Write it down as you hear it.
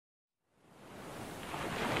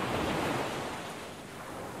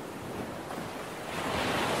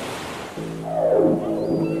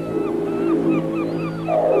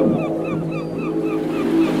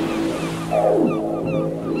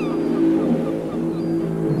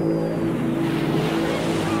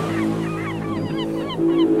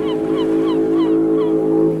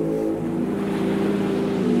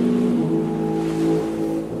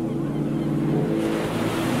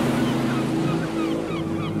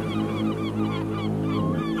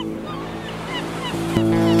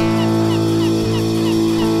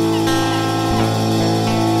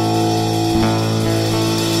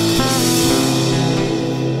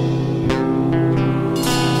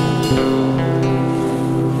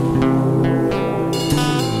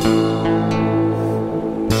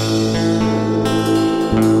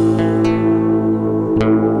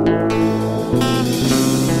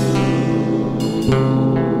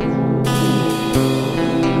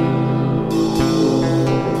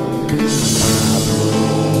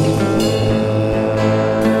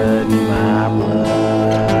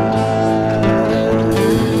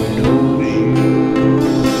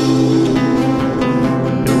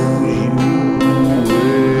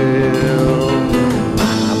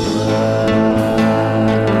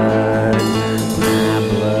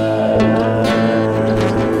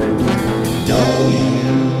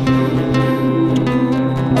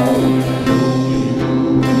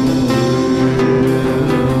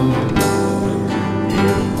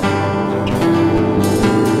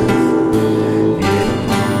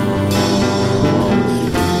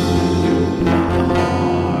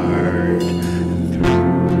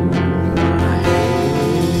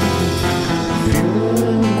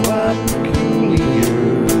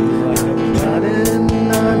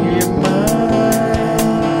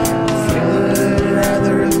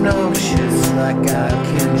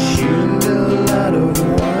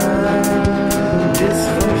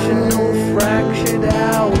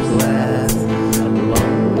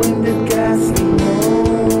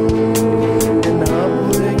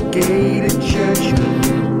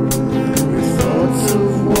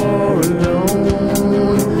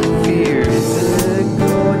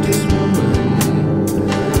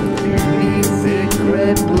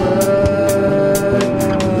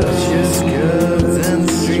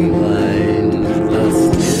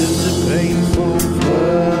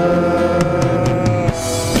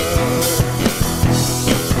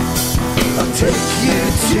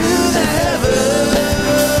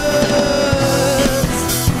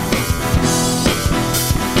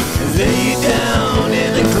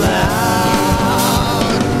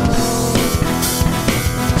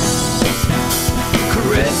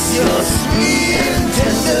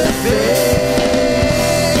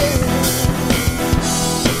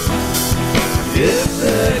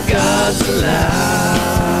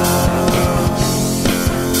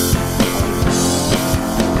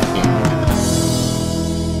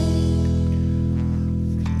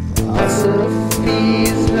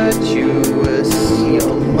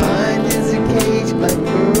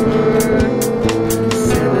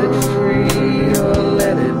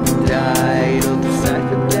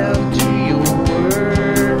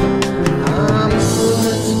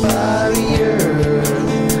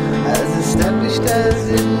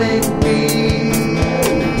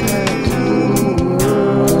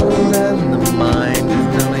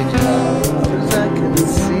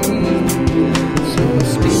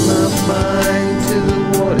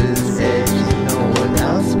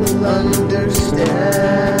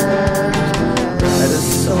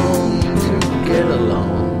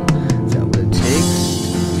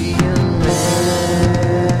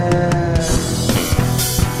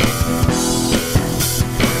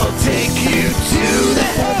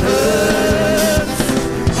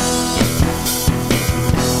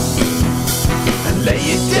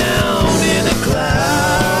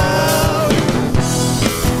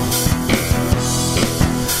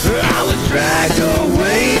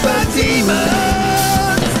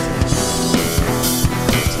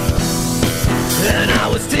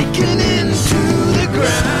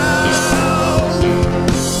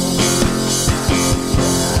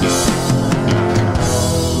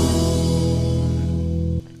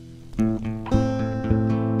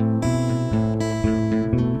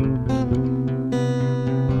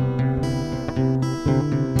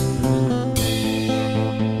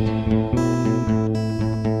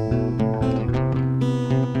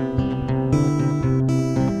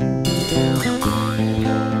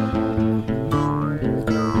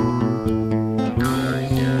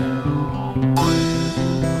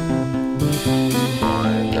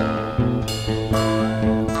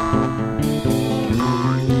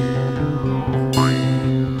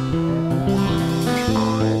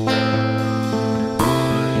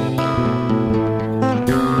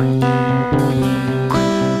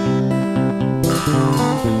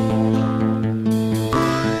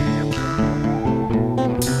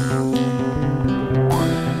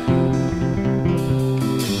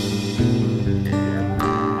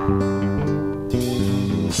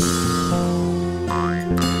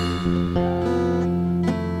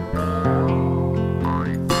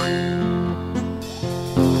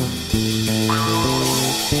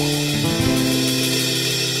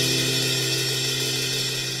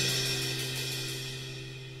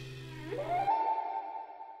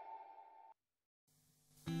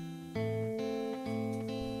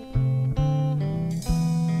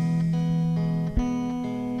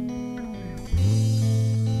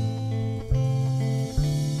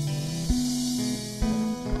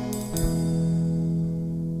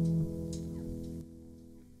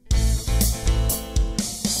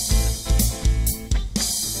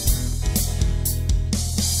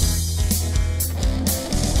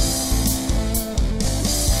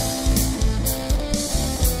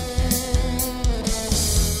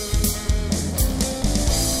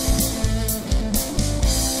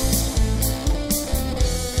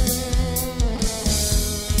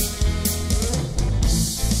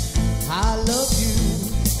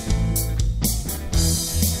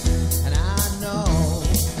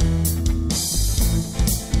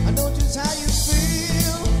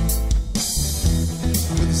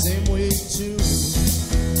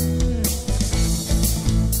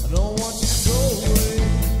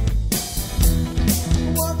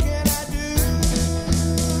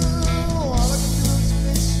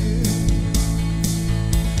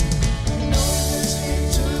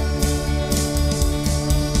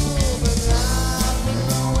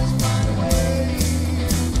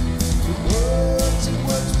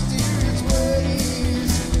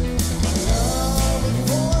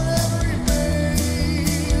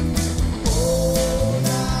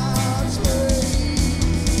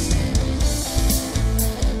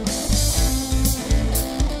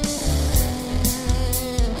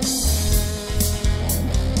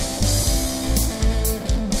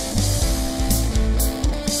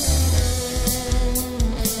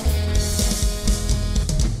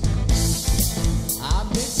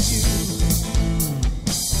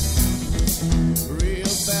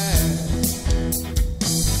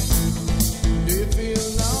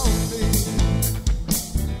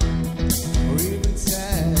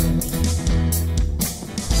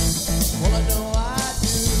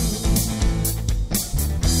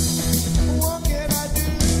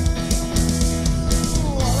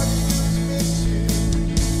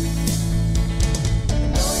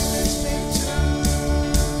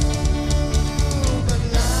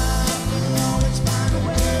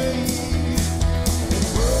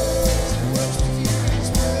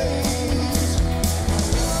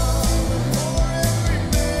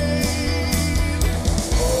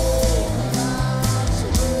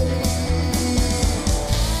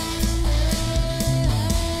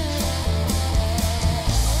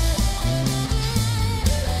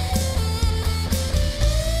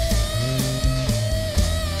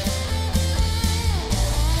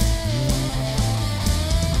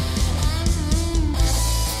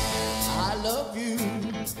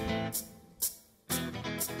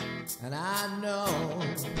And I know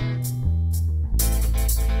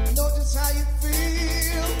just how you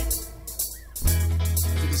feel.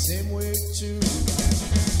 Feel the same way too.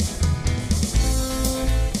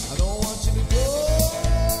 I don't want you to go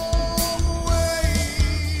away.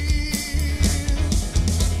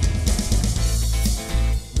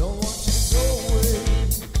 Don't want you to go away.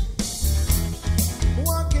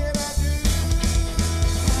 What can I do?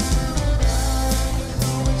 I can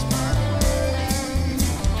always find a way.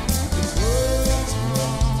 The words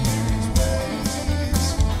cross these ways.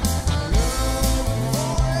 Love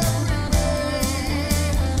for every day.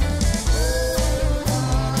 Oh,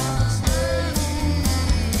 I'll stay.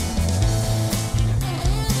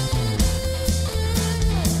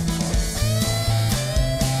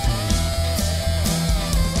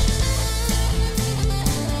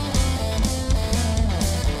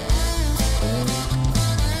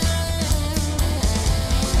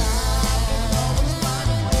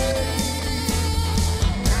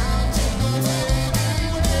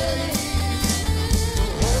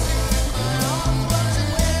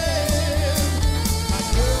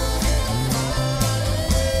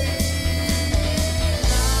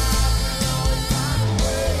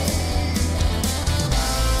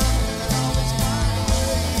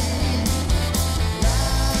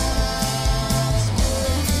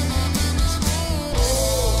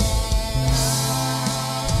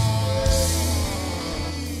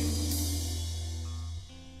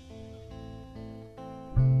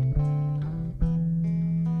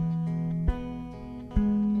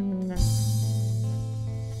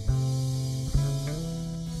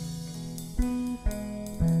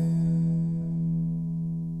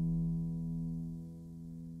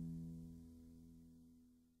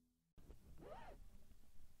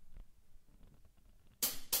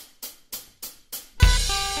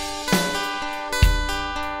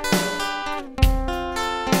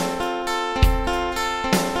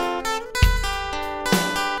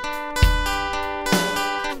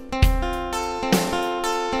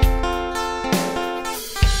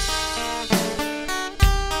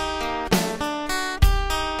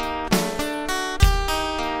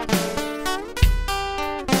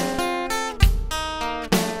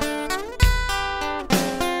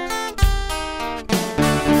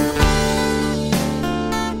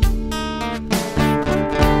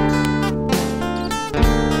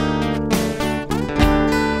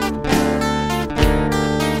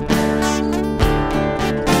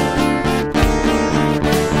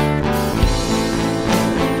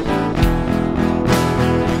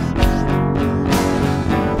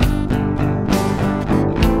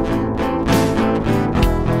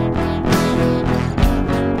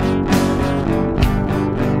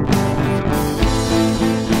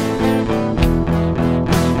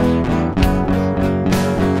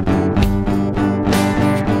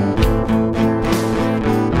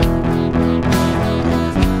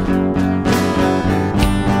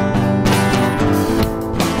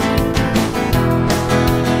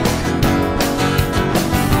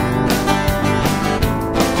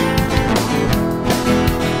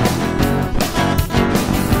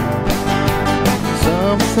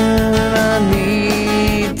 Something I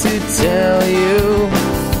need to tell you,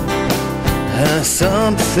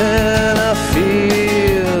 something I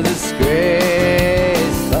feel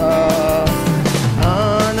disgrace for.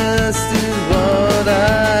 Honest is what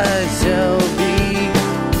I shall be,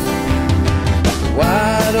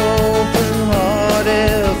 wide open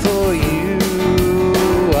hearted for you.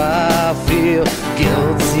 I feel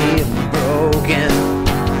guilty and broken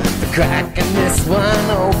for cracking this one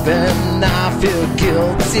open. I feel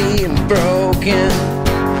guilty and broken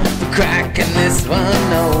for cracking this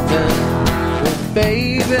one open. Oh,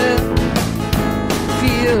 baby,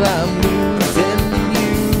 feel I'm losing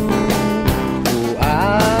you. Oh, I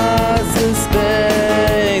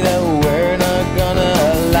suspect that we're not gonna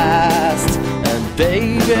last. And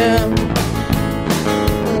baby,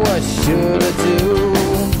 what should I do?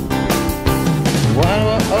 Why do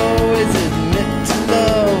I always admit to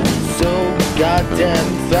love so goddamn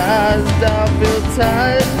fast? I feel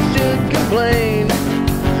tired, should complain,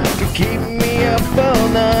 could keep me up all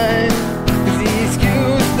night. 'Cause the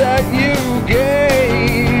excuse that you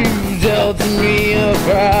gave dealt me a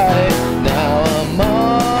fright. Now I'm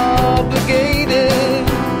obligated,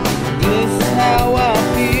 this is how I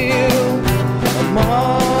feel. I'm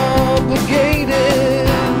obligated,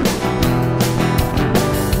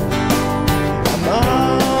 I'm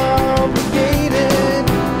obligated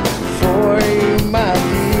for you, my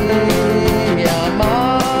dear. Yeah, I'm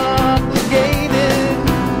obligated.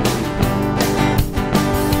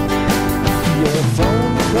 Your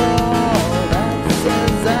phone call that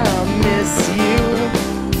says I miss you,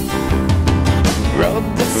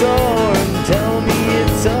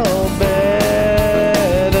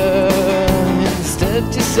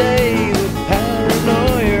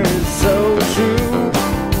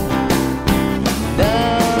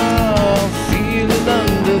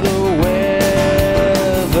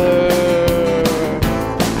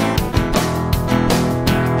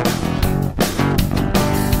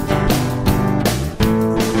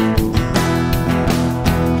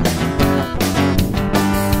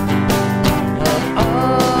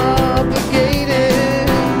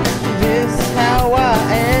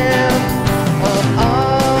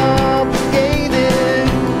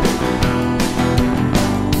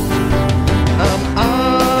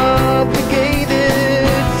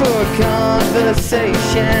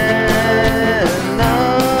 conversation.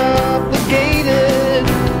 Obligated.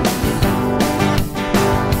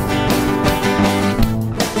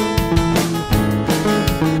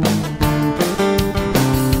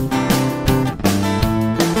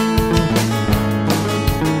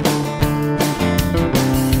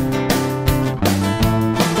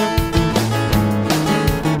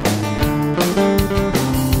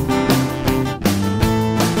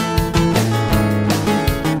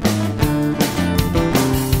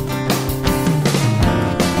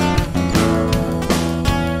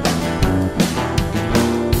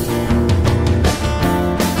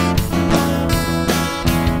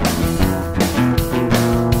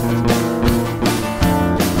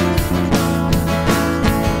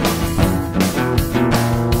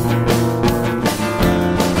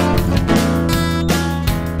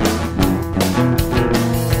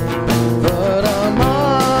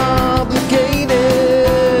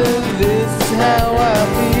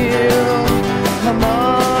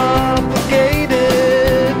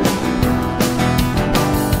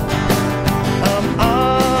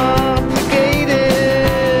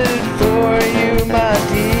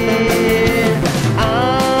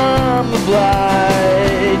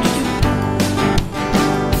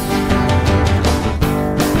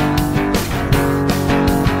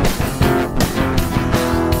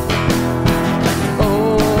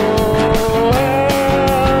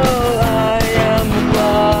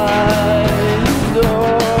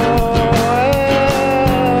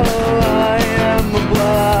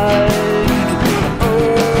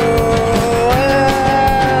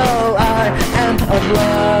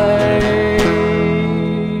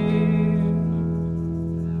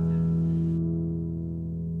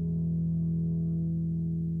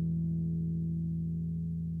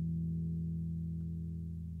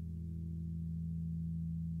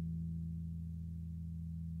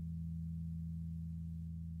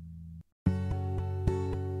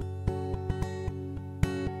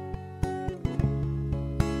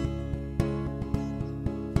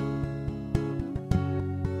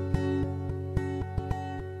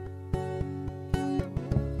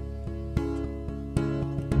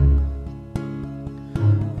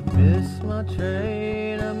 Missed my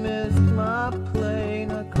train, I missed my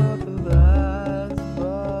plane, I caught the last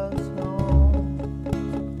bus home.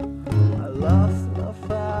 I lost my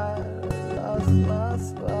fire, I lost my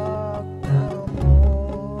spark, now I'm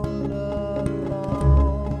all alone.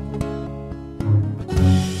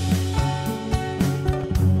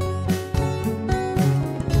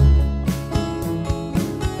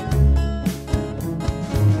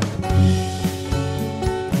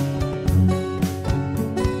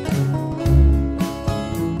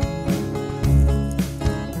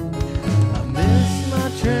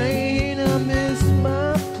 Train, I missed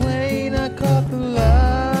my plane, I caught the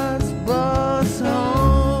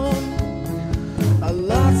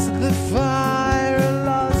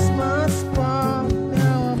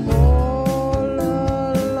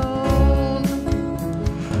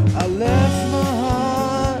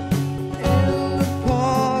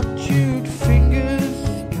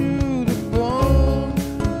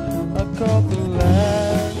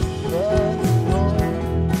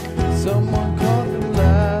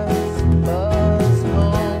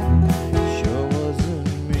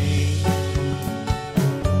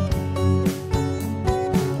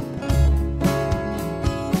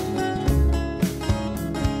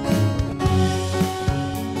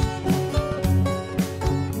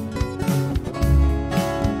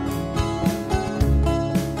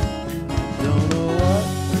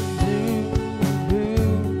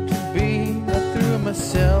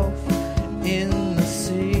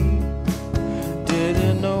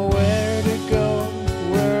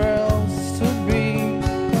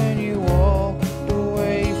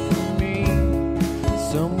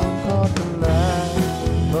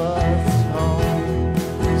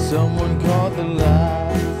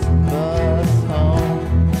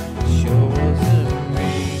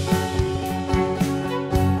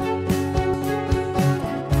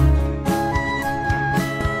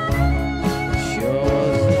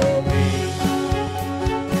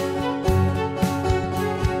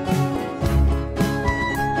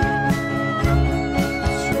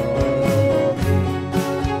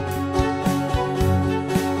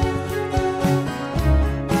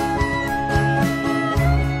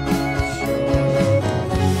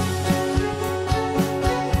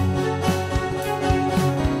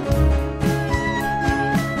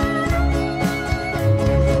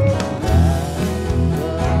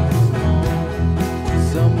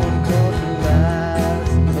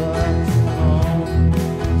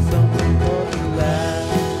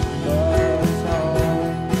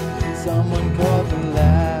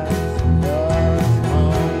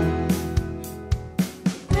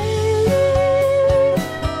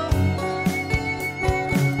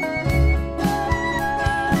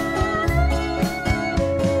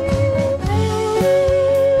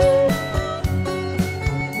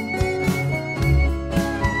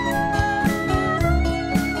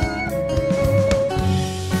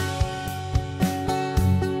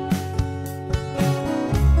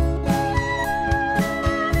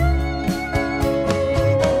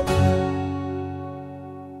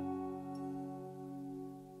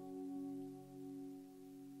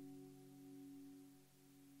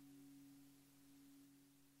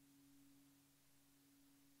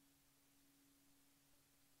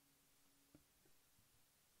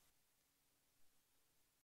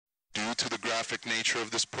Due to the graphic nature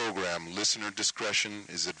of this program, listener discretion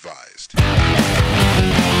is advised.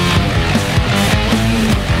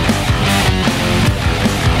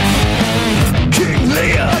 King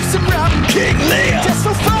Lear, some rum. King Lear, just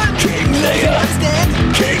for fun. King Lear, understand.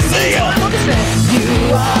 King Lear,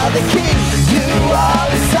 you are the king. You are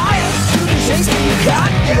the sire. Shakespeare, you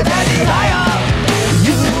can't get any higher.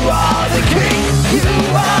 You are the king. You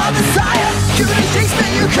are the sire.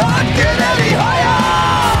 Shakespeare, you can't get any higher.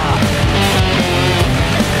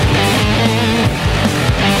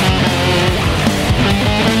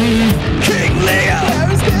 King Lear,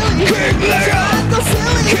 King Lear,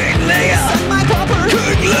 King Lear, my popper,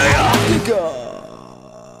 King Lear, go.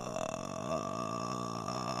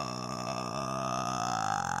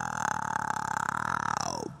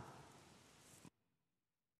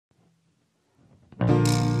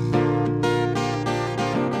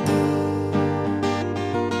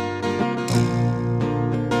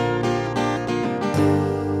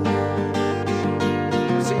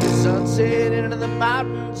 See the sunset into the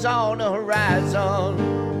mountains on the horizon.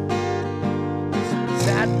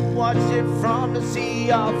 Sat and watched it from the sea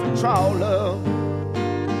off a trawler.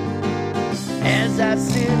 As I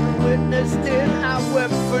sit and witnessed it, I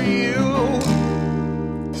wept for you.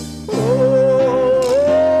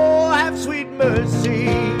 Oh, have sweet mercy.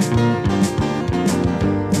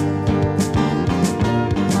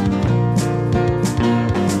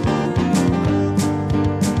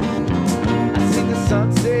 I see the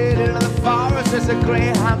sunset in the forest as a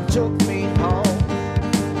greyhound took me home.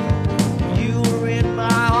 You were in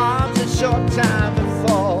my arms a short time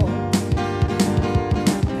before.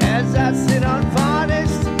 As I sit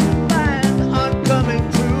unvarnished and uncoming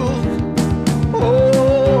truth,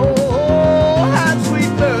 oh, have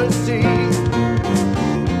sweet mercy.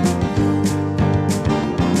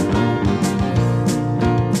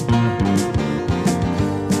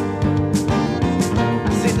 I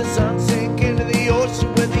see the sun sink into the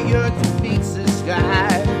ocean where the earth meets the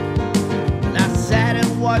sky. And I sat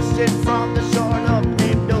and watched it from the shore of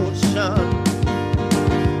named ocean.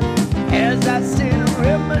 As I sit and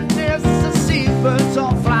reminisce, the seabirds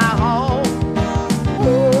all fly home.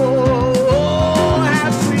 Oh,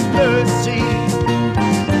 have sweet mercy.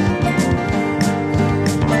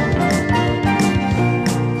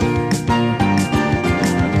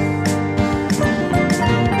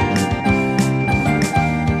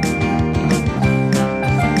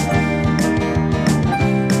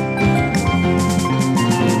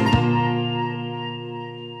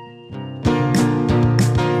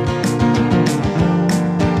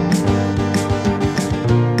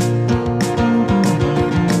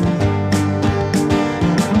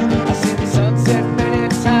 I see the sunset many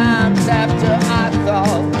times after I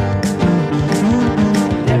thought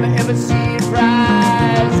never ever see it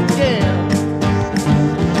rise again.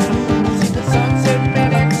 I see the sunset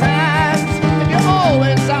many times and you're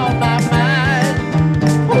always on my mind.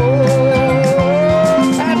 Oh,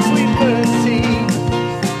 have sweet mercy.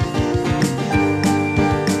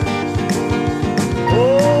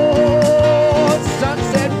 Oh,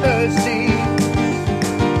 sunset mercy.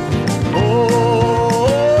 Oh,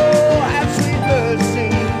 have sweet mercy.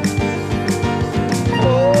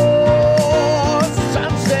 Oh,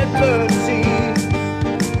 sunset mercy.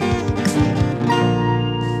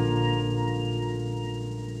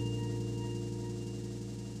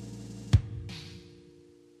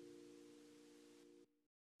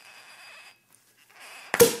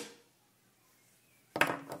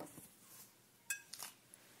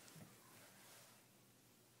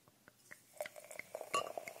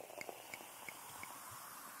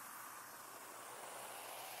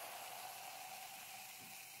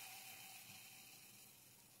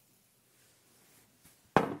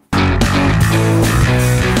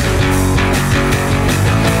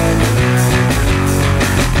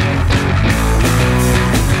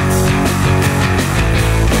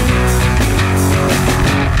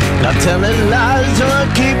 Not telling lies or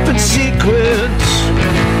keeping secrets.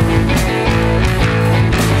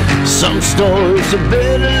 Some stories are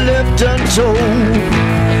better left untold.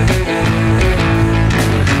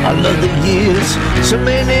 I love the years, so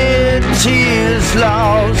many tears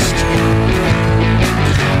lost.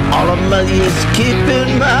 All of my years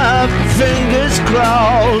keeping my fingers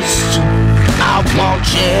crossed. I want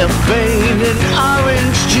champagne and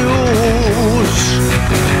orange juice.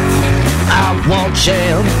 I want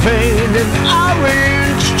champagne and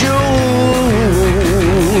orange juice.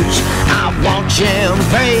 I want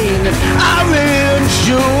champagne and orange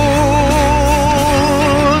juice.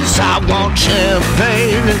 I want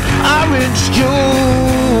champagne and orange juice.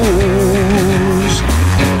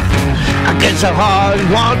 I guess a heart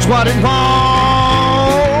wants what it wants.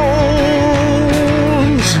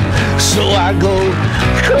 so I go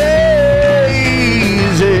crazy.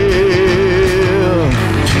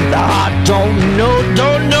 I don't know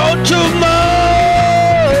too much,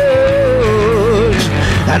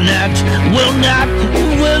 and that will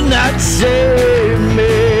not save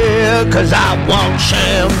me, 'cause I want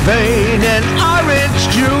champagne and orange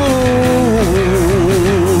juice.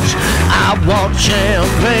 I want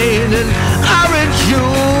champagne and orange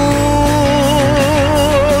juice.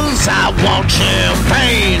 I want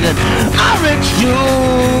champagne and orange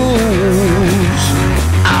juice.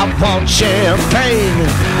 I want champagne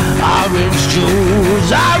and orange juice.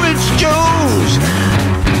 Orange juice.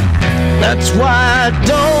 That's why I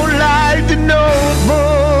don't like the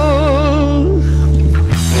notebook.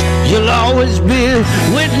 You'll always be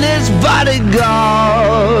witness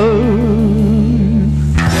bodyguard.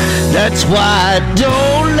 That's why I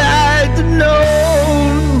don't like the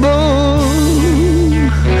notebook.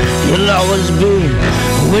 You'll always be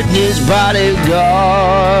witness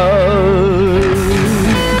bodyguard.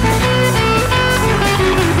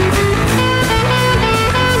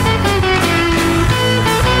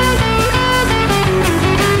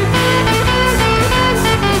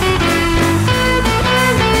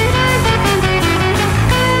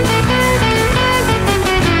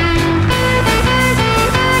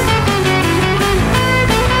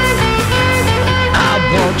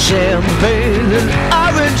 Champagne and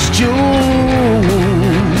orange juice.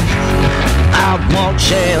 I want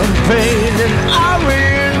champagne and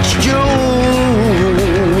orange juice.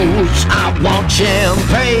 I want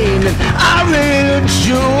champagne and orange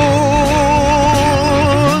juice.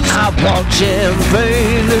 I want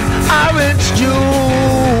champagne and orange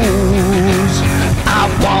juice. I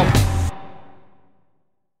want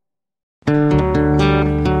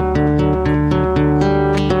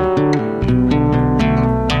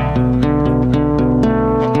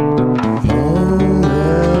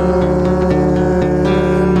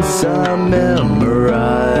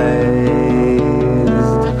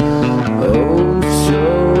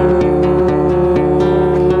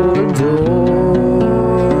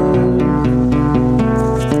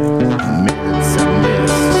someday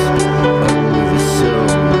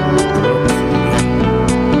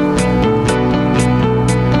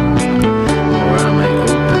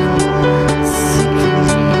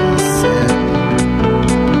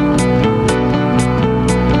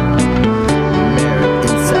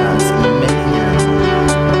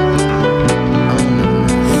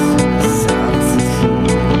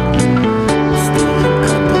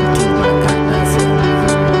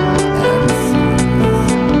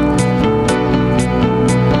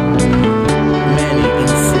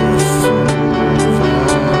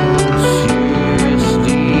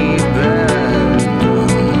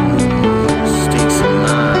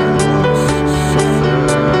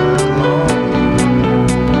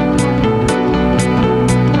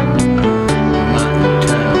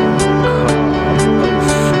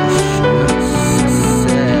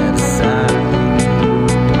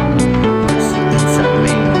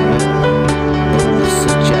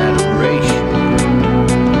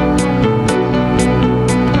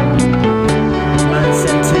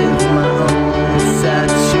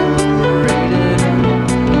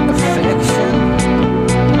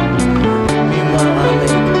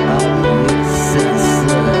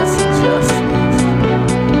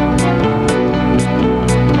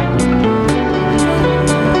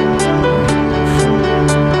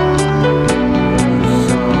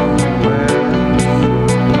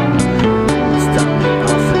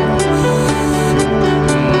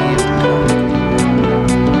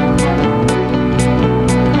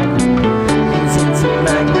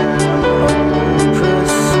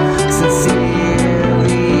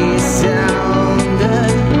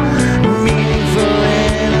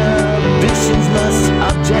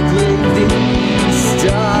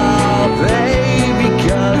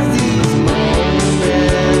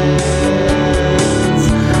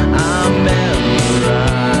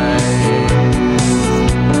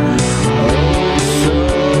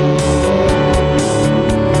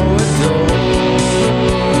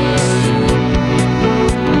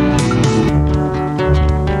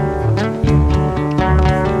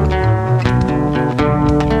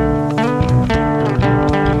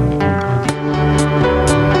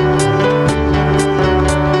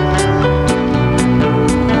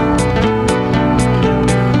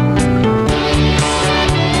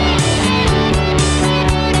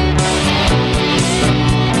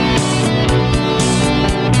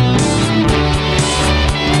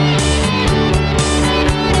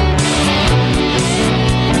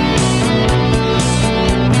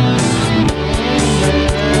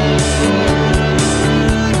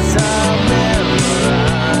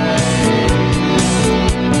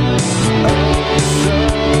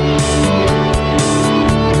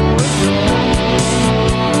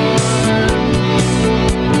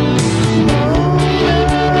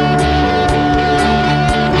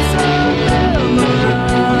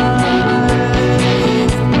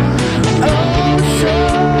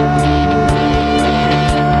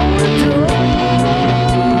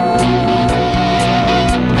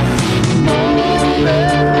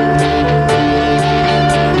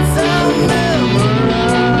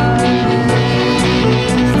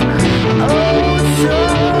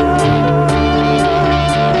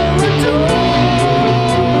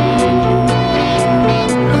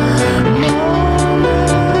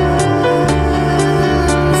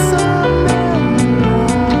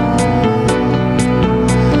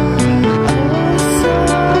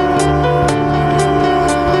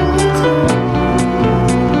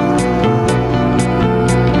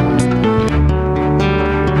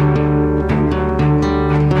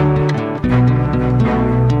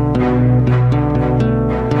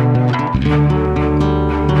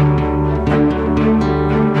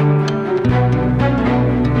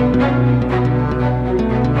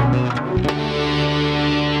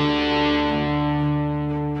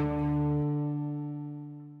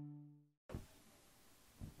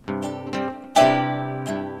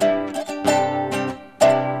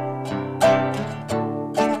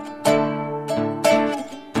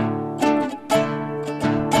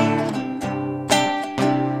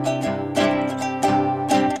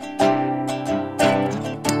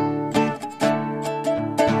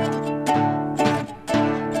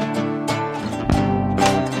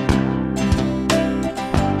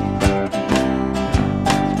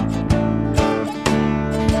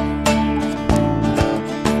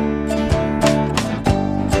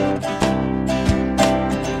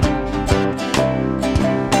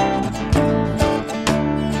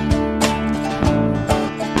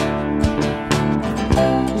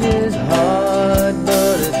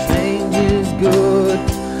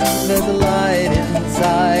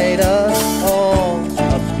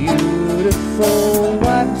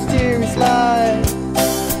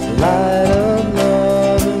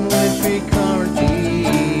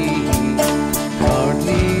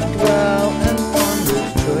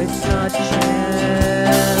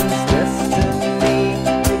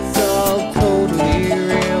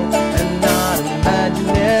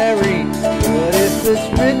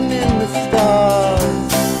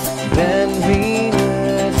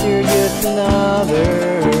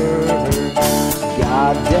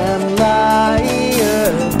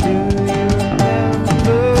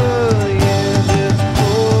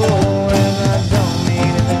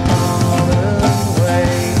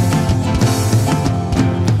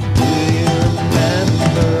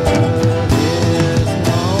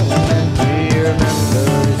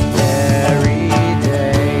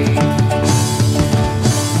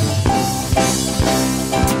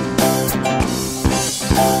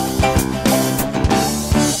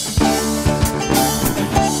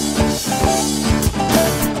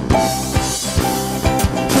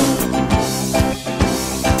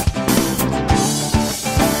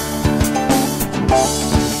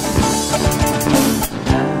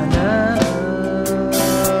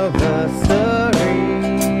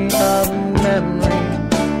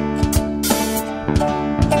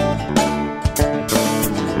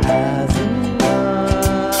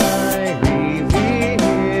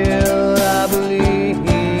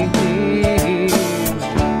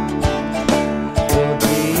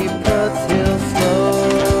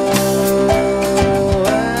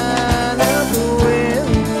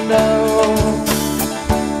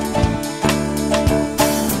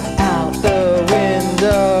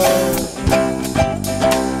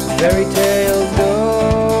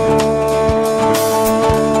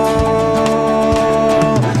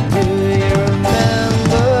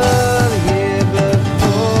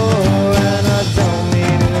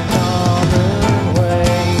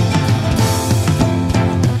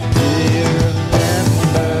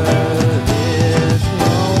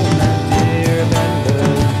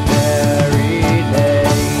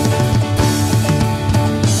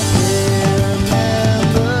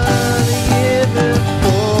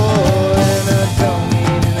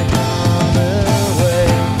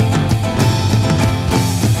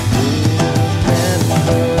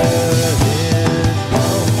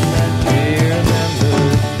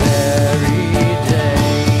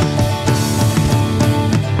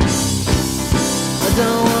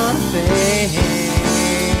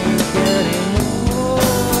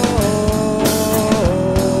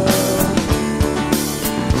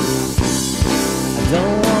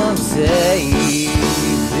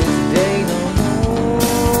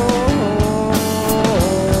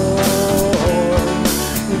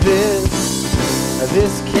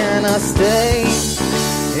This cannot stay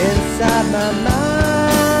inside my mind.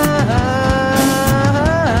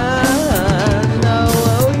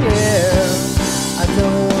 Oh yeah, I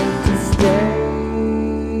don't want to stay.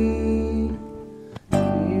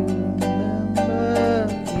 You remember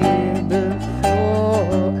you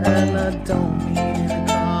before, and I don't mean a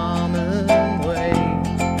common way.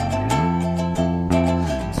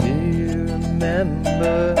 Do you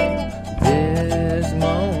remember this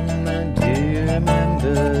moment? Do you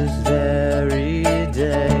remember this very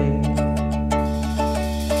day?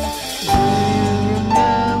 Do you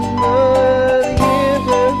remember the year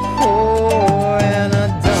before? And I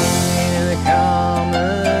don't mean in a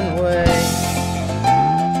common way.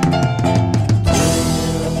 Do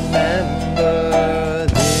you remember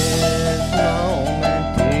this moment?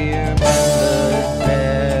 Do you remember this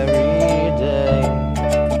very day?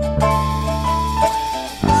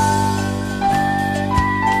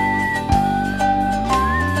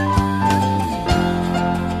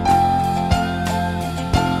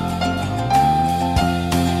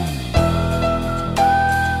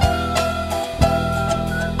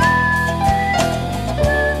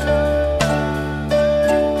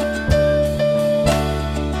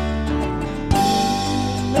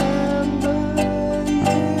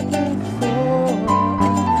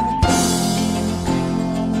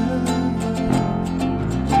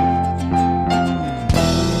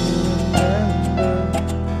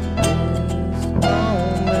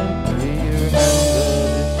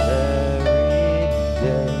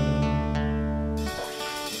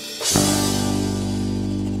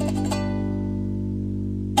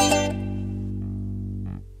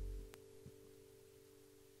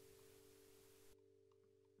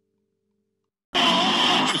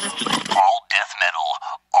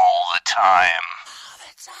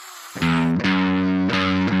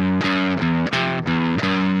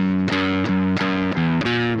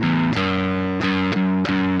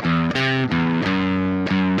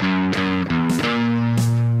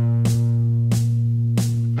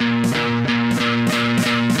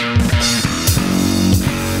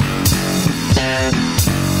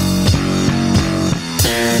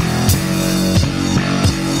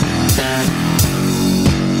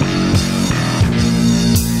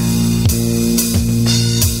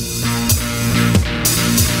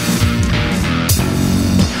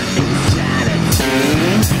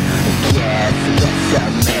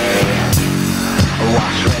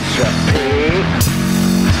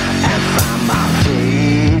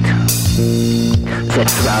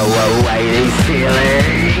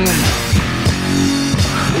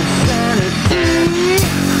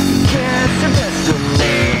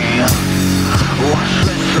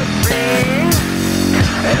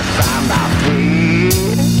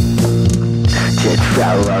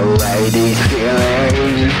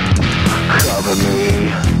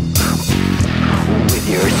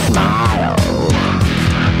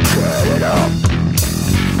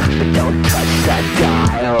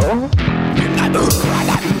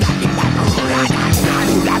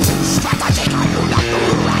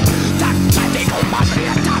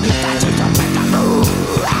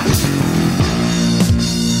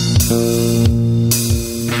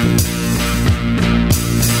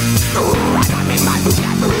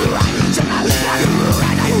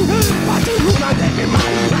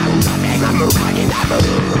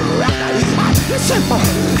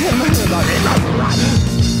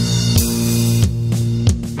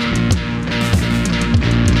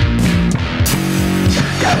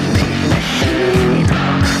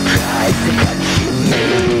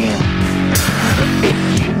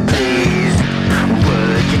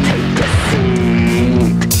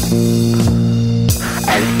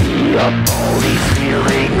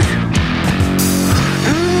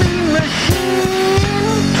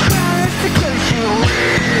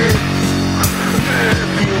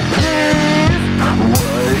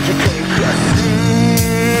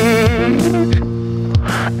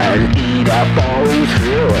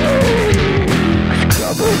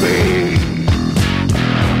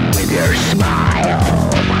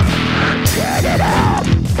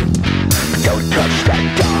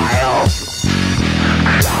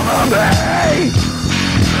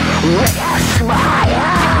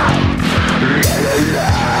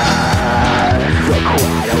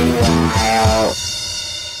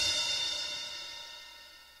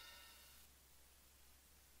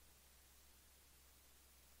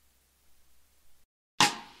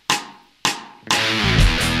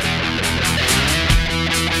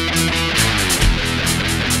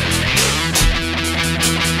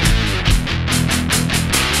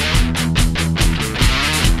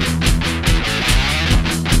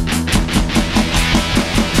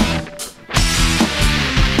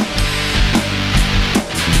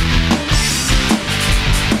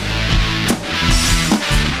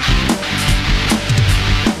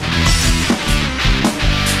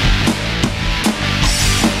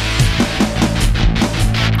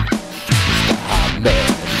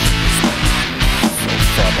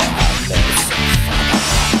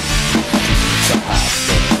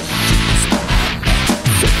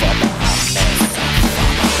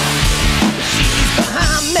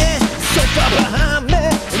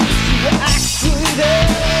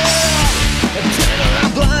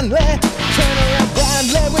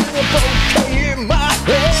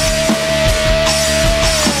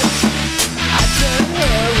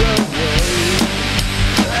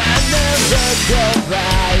 go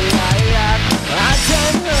by, I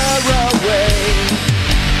turn her away.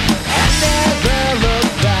 I never look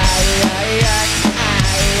back.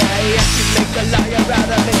 She make a liar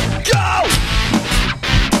out of me. Go!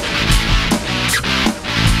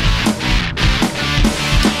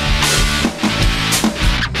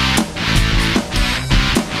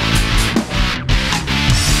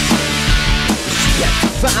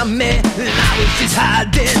 Find me, and I was just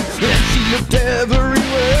hiding, and she looked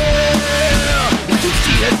everywhere. Until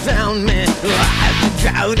she had found me, I had been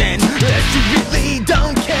drowning, and she really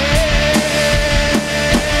don't care.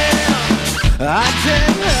 I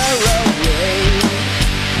turn her away,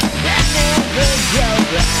 and never go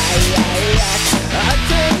back. I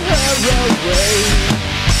turn her away,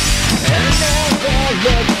 and never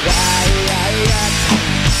look back.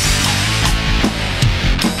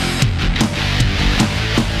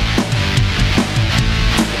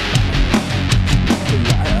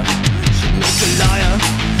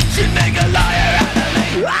 She make a liar out of me.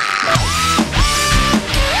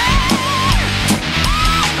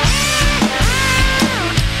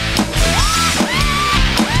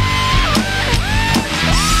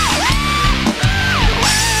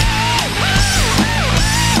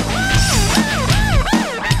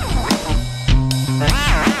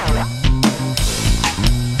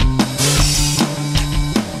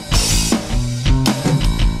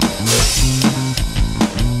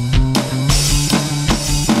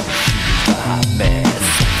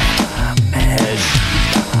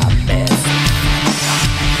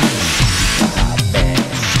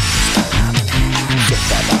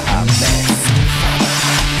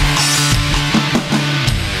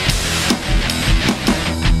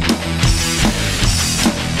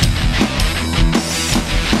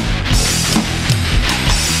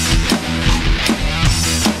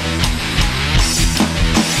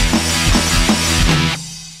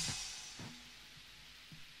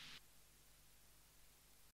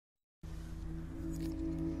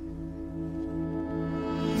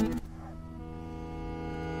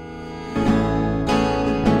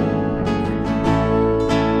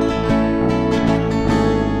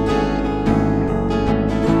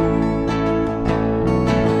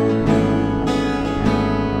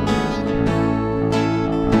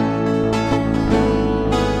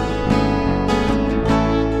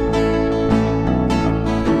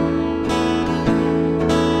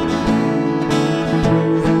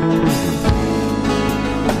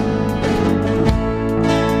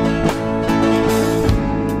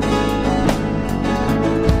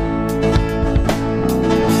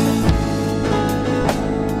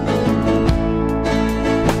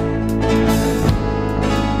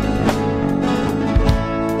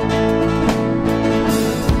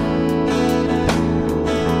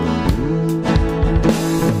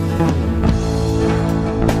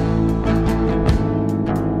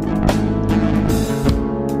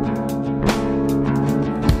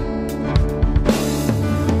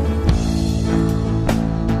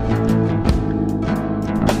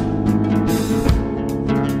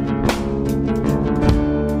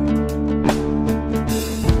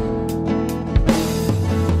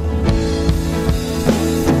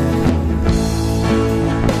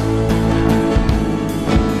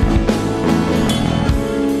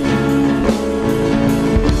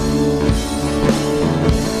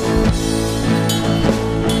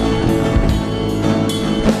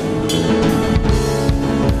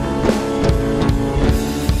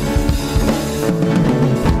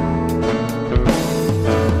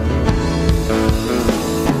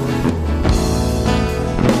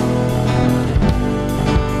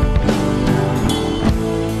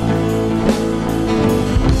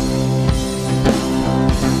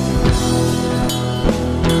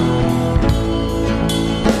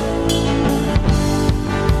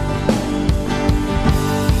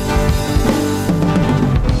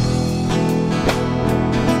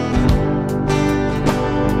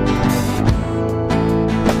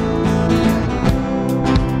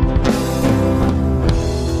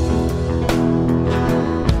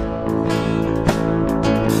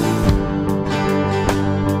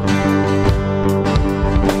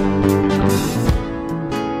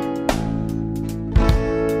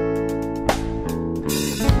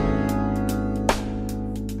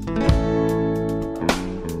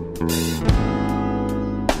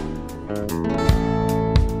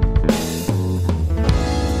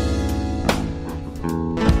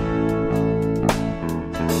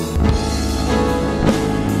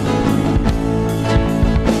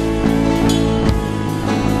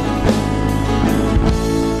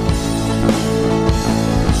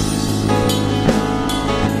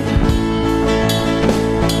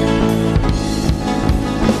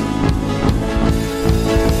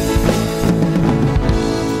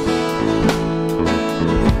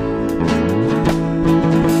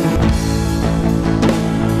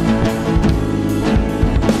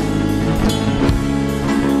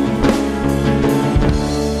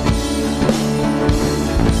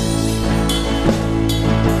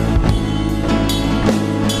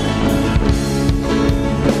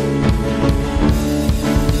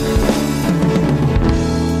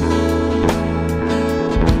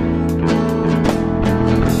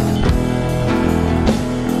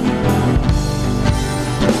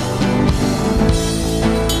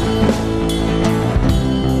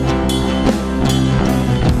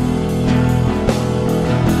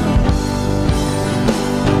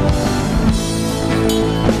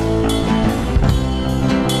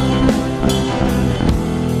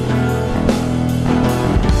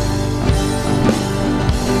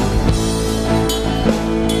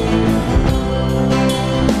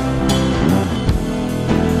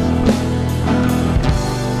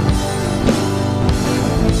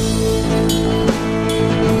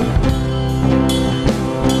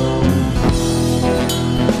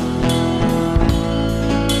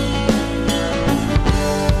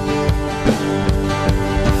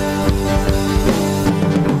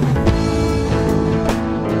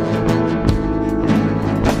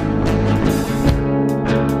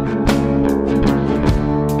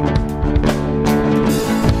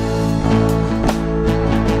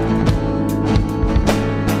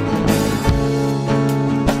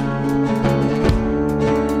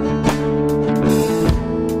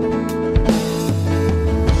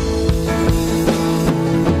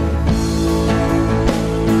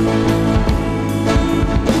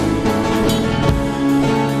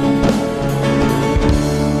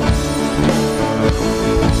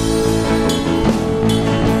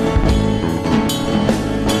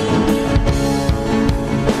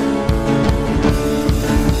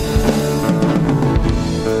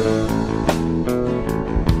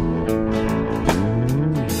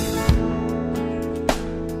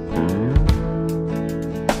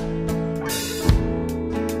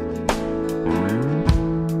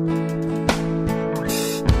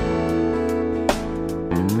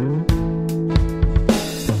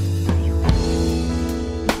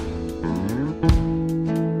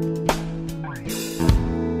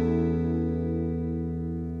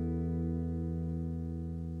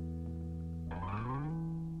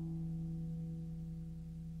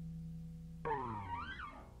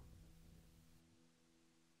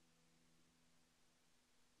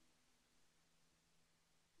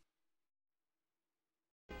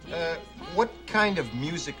 What kind of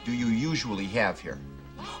music do you usually have here?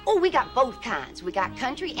 Oh, we got both kinds. We got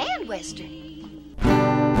country and western.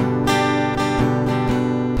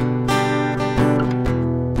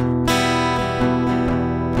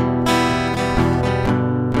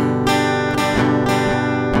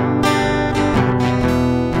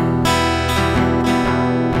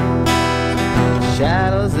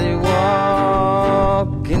 Shadows, they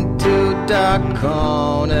walk into dark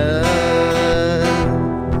corners.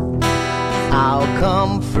 I'll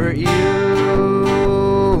comfort you,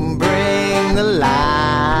 bring the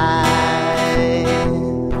light.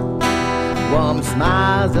 Warm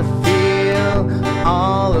smiles I feel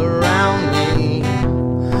all around me.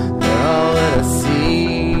 They're all that I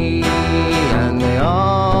see, and they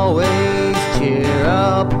always cheer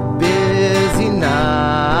up a busy night.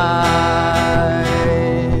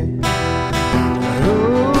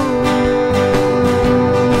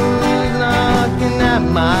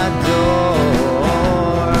 My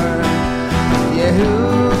door, yeah,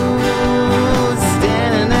 who's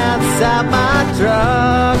standing outside my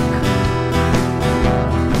truck?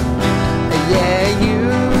 Yeah, you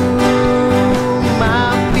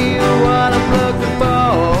might be what I'm looking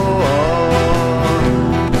for.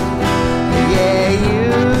 Yeah, you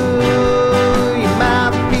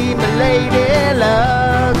might be my lady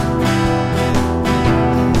luck.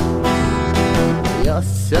 You're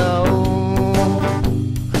so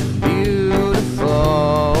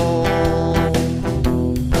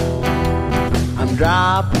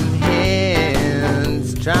dropping hints,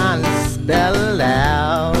 trying to spell it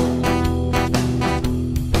out.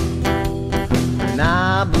 And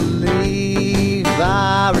I believe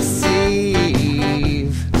I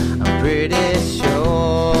receive, I'm pretty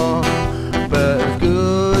sure. But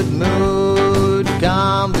good mood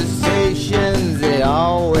conversations, they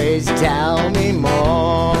always tell me more.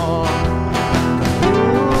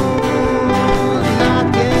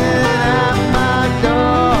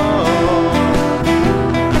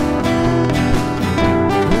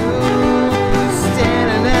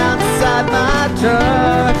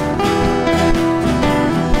 Truck.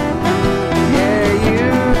 Yeah, you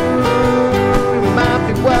might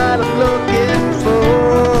be what I'm looking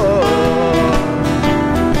for.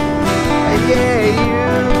 Yeah, you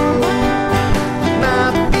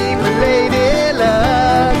might be my lady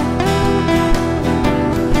luck.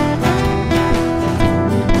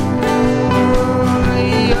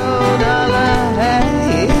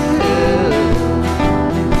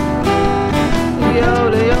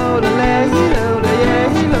 Yoda, yoda,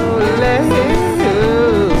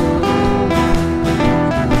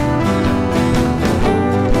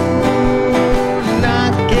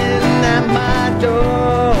 knocking at my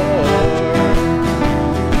door.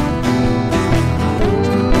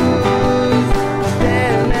 Who's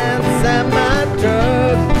standing outside my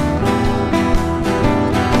truck?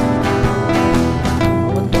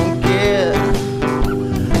 Don't get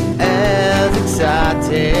as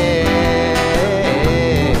excited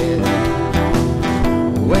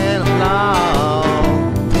when I'm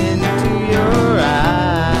locked into your eyes.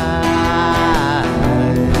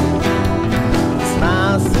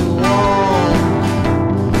 Smile so warm,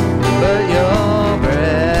 but your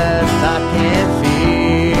breath I can't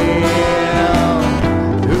feel.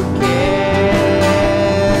 Who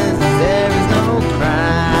cares? There is no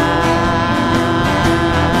crime.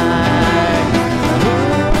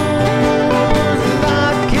 Who's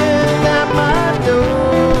knocking at my door?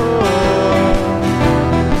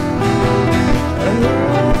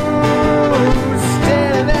 Who's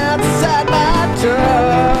standing outside my truck?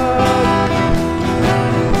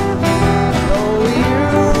 Oh, you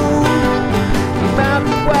might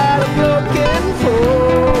be what I'm looking for.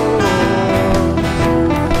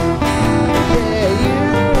 Yeah, you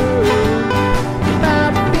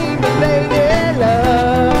might be my lady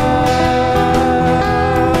luck.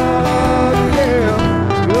 Yeah,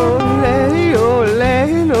 your lady, your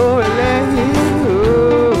lady, your lady.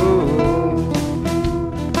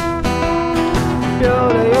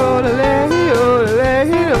 Yoda, yoda, lady, yoda,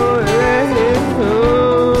 lady, yoda, lady,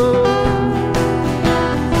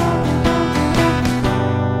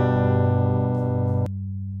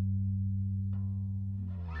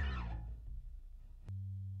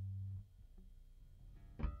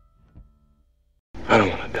 I don't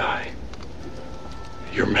want to die.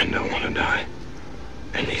 Your men don't want to die.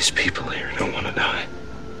 And these people here don't want to die.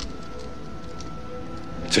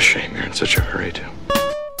 It's a shame you're in such a hurry to.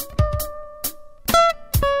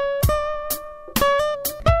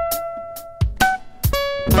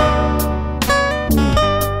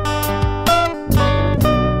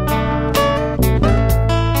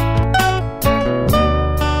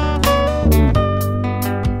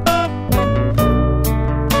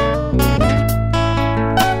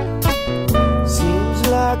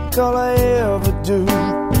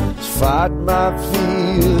 hide my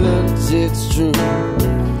feelings, it's true.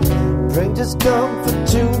 Bring discomfort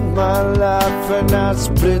to my life and I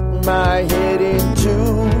split my head in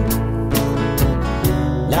two.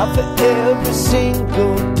 Now for every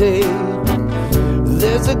single day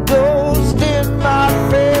there's a ghost in my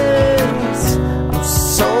face. I'm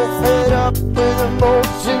so fed up with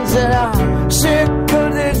emotions that I'm sick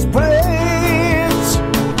of this place.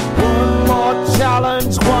 One more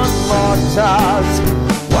challenge, one more task.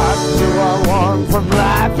 What do I want from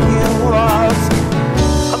life, you ask?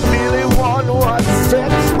 I really want what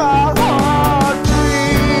sets my heart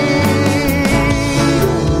free.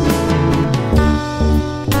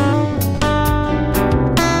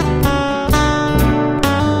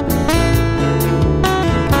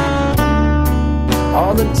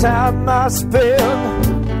 All the time I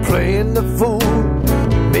spend playing the fool,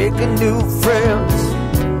 making new friends.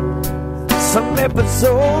 Some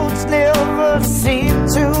episodes never seem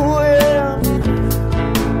to end.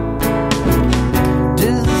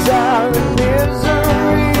 Desire and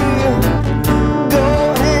misery go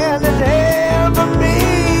hand in hand for me.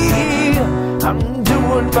 I'm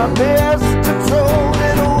doing my best to throw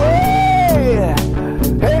it away.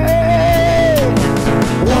 Hey,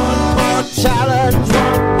 one more challenge,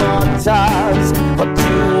 one more task. What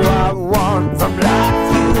do I want from life,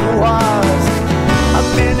 you ask? I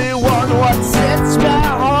really want what sets my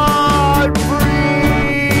heart free.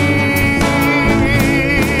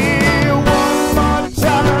 One more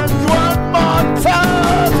challenge, one more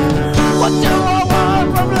task. What do I want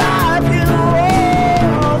from life, you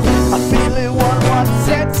ask? I really want what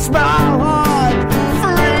sets my heart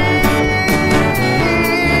free.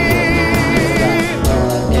 All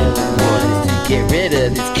I ever want is to get rid of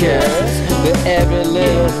this curse, but every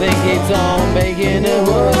little thing keeps on making it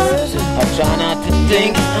worse. I try not to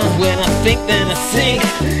think, when I think then I sink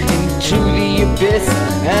into the abyss,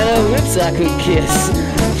 and a lips I could kiss.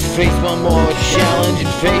 Face one more challenge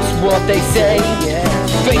and face what they say.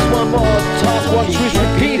 Face one more task, watch truth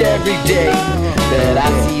repeat every day. That I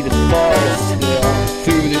see the forest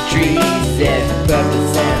through the trees, there's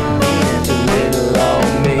purpose and meaning to little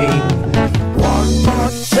old me. One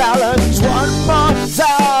more challenge, one more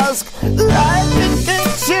task. Life is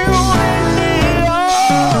you in the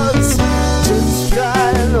odds. Just try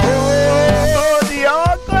and hold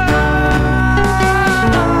your glass.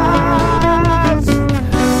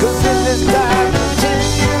 'Cause if this time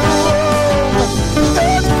continues,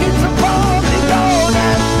 those kids are falling on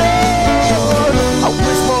and on. I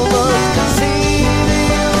wish more of us could see the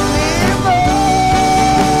universe.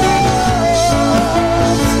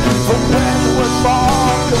 For when we're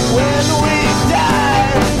born to when we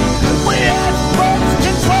die, we had much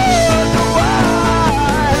to wonder why.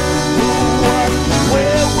 Who, what,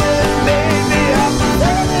 where, when, maybe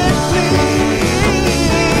hypothetically.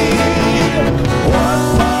 One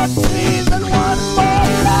more season, one more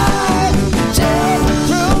life. Tell the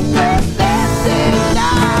truth and then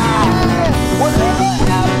deny. Whatever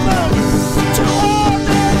happened to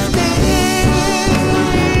honesty?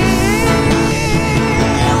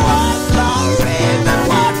 One more reason,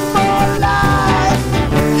 one more life.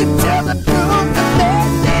 Tell the truth and then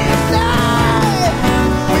deny.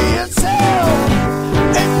 Be yourself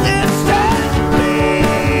and then stand free.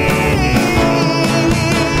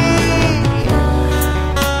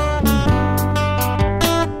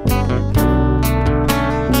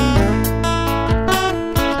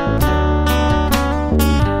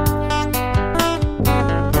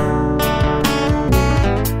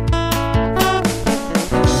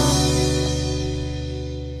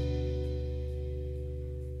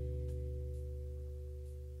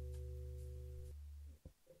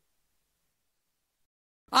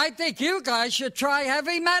 I think you guys should try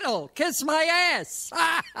heavy metal. Kiss my ass.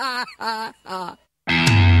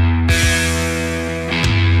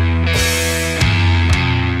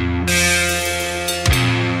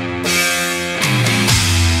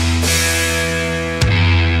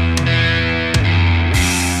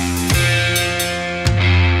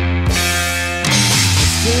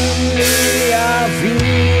 Suddenly I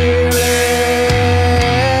feel it,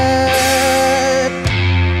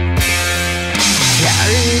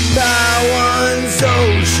 carried by one's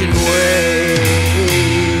ocean wave.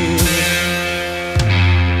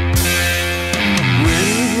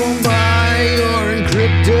 Wind blown by your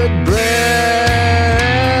encrypted breath,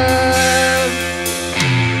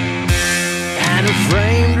 and a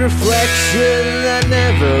framed reflection that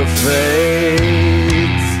never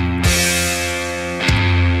fades.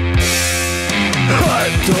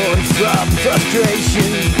 Heart torn from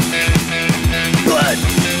frustration, blood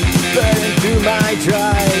burning through my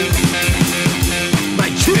drive. My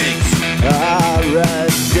cheeks are a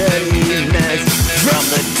dirty from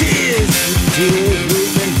the tears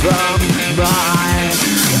leaking from my eyes.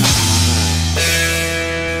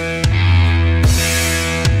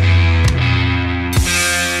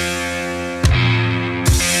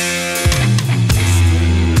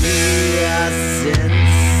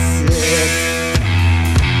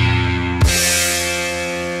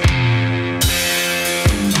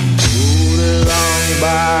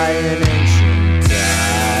 By an ancient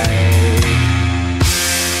tide,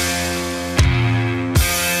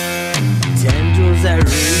 tendrils that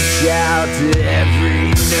reach out to every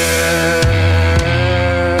nerve,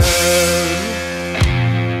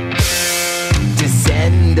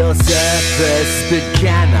 descend or surface but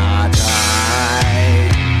cannot hide.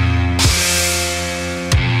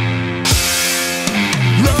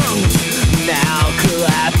 Lungs now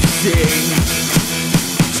collapsing,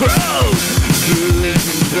 throat bruised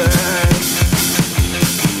and burned,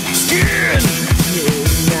 skin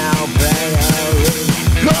is now paling.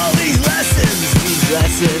 All these lessons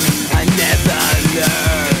I never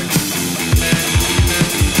learned.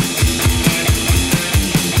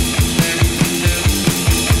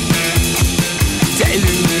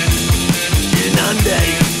 Delude,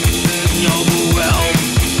 inundate, overwhelm,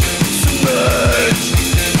 submerge,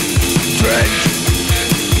 drench,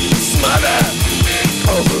 smother,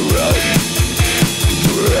 overrun.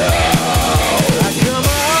 I come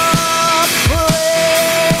up for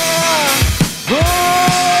air,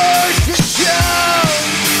 push the show,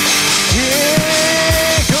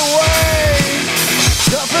 kick away,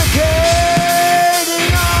 suffocating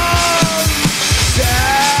on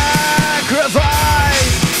sacrifice,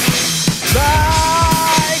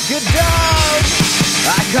 like a dove.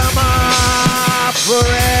 I come up for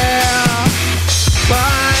air,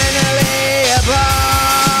 finally above.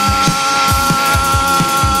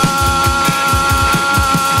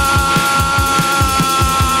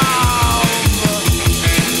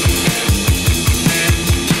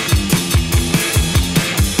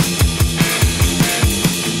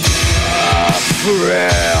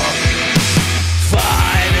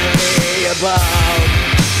 Finally above,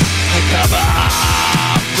 I come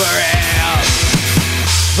up for air.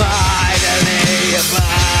 Finally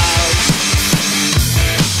above.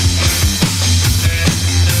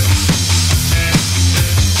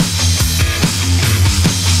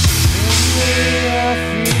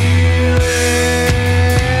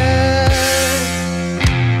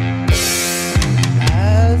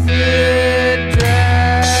 As it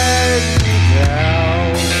drags me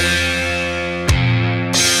down,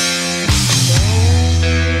 so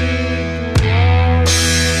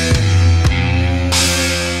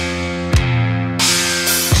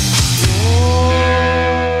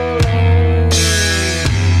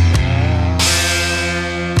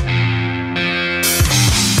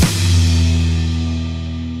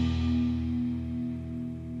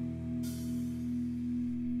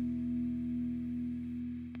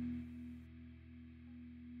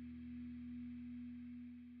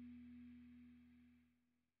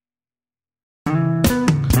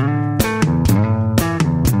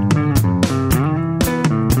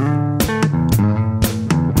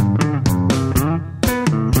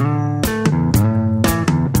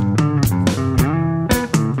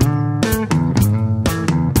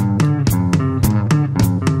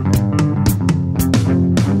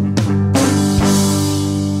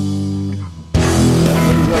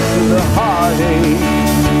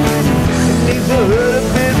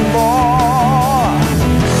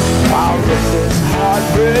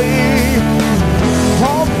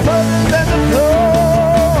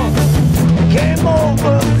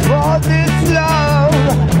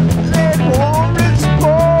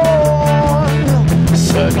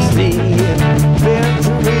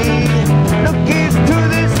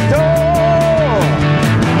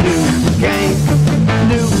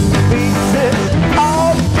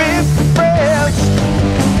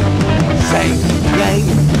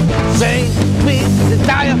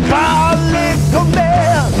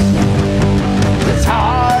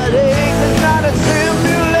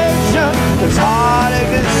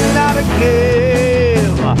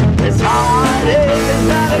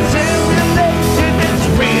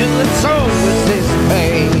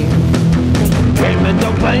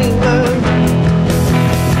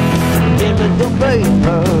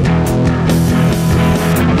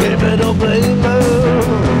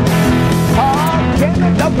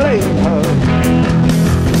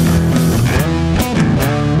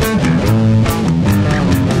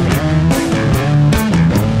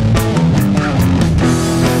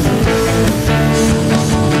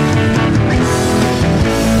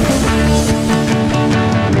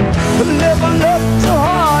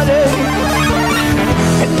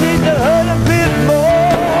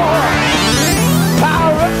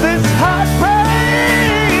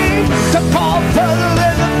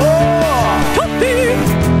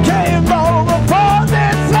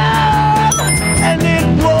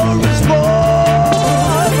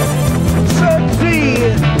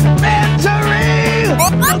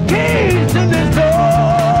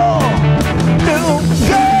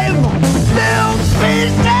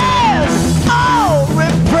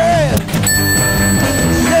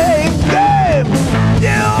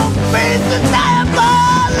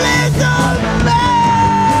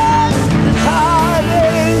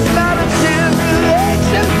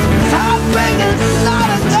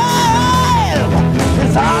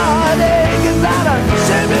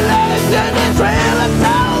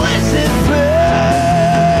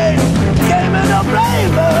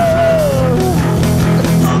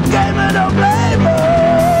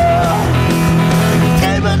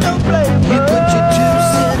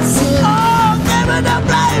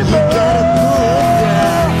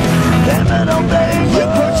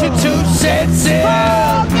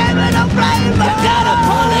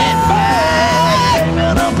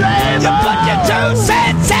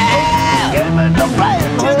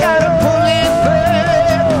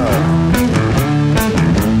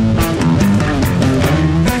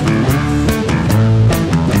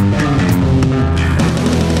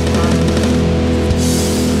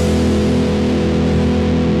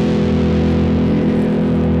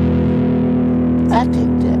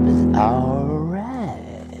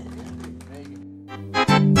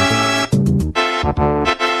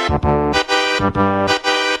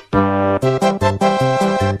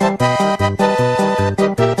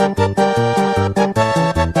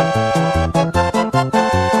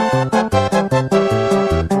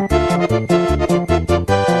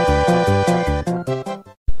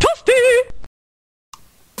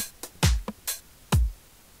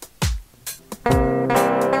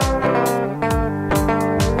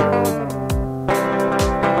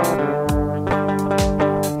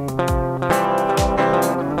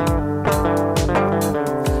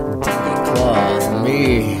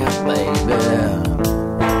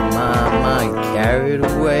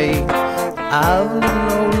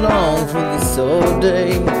long for this all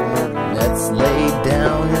day. Let's lay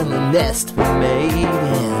down in the nest we made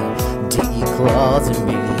and dig your claws in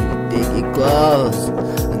me, dig your claws,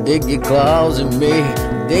 dig your claws in me,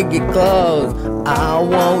 dig your claws. I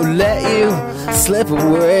won't let you slip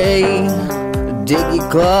away. Dig your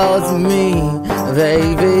claws in me,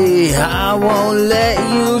 baby. I won't let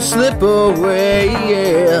you slip away.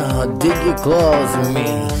 Yeah, dig your claws in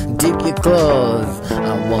me, dig your claws.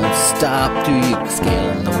 I won't stop till you're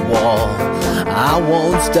scaling the wall. I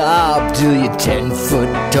won't stop till you're 10-foot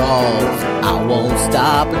tall. I won't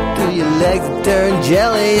stop until your legs turn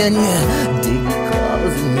jelly and you dig your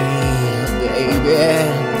claws in me, baby.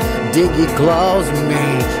 Dig your claws in me,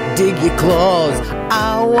 dig your claws.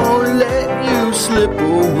 I won't let you slip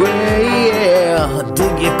away. Yeah,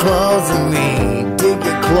 dig your claws in me, dig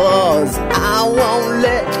your claws. I won't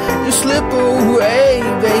let you slip away,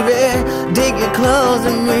 baby. Dig your claws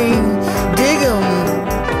in me, dig them.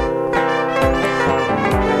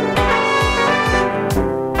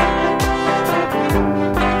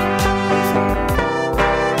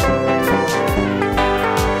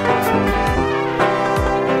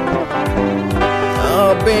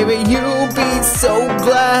 Baby, you'll be so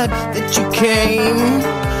glad that you came.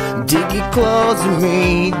 Dig your claws in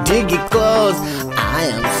me, dig your claws. I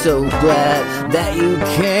am so glad that you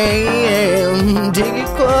came. Dig your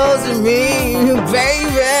claws in me, baby.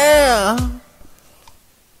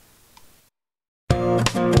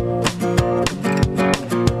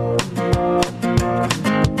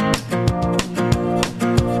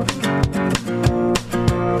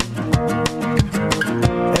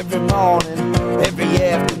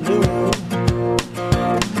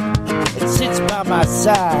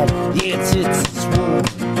 Side, yeah, it's swoon.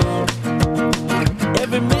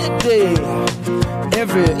 Every midday,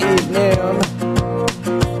 every evening,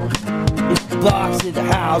 it barks at the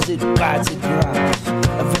house, it bites, it growls.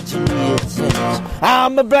 Eventually it says,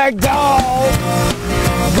 I'm a black dog,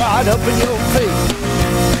 right up in your face.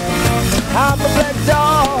 I'm a black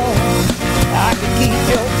dog, I can keep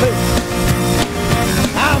your face.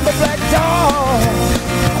 I'm a black dog,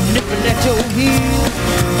 I'm nipping at your heels.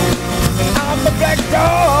 I'm a black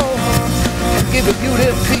dog, I'm giving you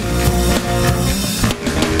them feet.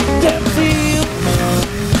 Them feet,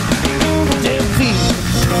 them feet.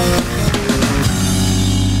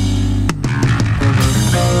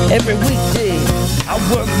 Every weekday, I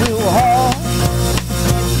work real hard.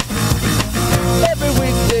 Every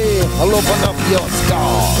weekday, I'll open up your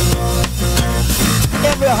scars.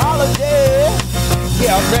 Every holiday,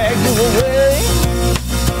 yeah, I'll drag you away.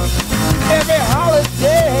 Every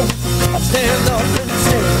holiday, I stand up and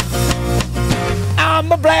say,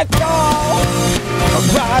 I'm a black dog, I'm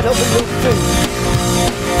right over your face.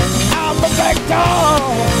 I'm a black dog,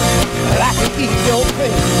 I can eat your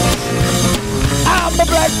face. I'm a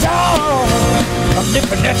black dog, I'm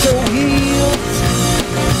nipping at your heels.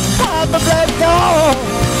 I'm a black dog,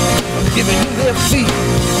 I'm giving you their feet.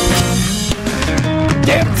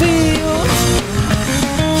 Damn feels,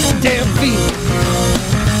 damn feels.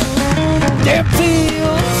 Damn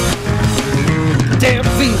feels, damn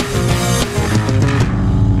feels.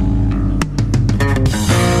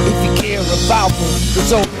 If you care about me,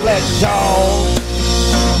 this old black dog.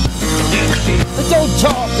 Don't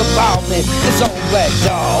talk about me, this old black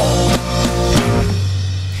dog.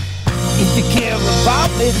 If you care about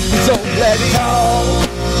me, this old black dog.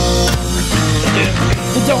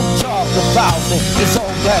 Don't talk about me, this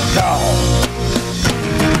old black dog.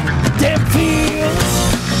 Damn feels.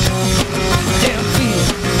 Damn feels,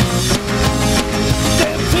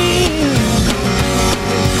 damn feels,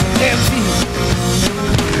 damn feels,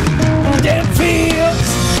 damn feels,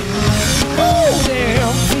 oh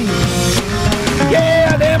damn feels,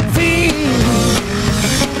 yeah damn feels,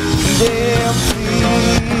 damn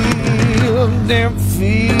feels, damn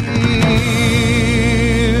feels.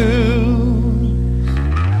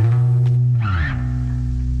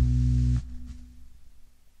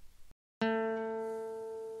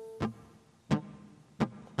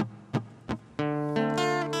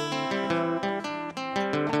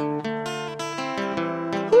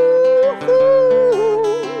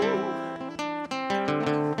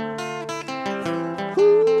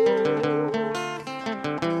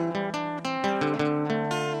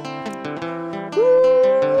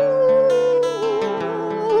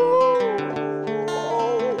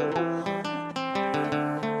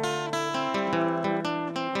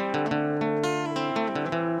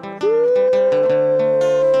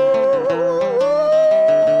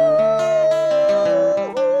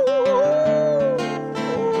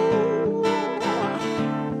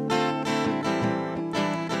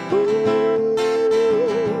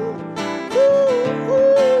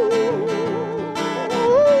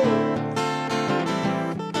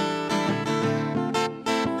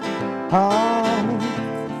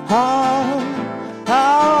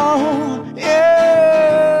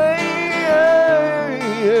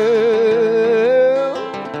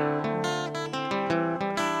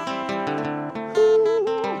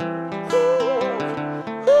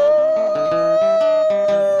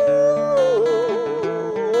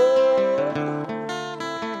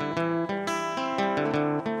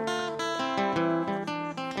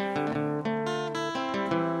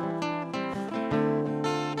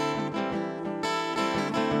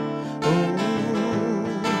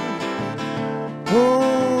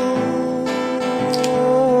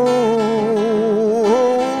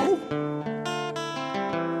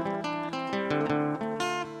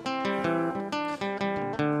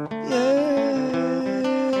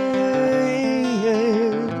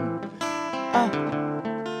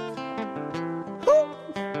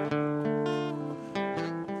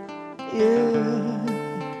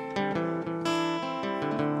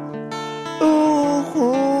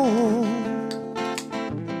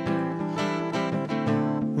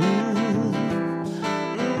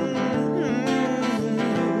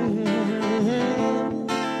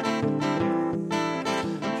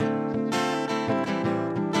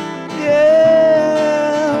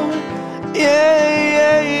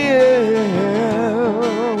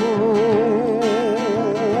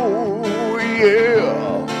 yeah.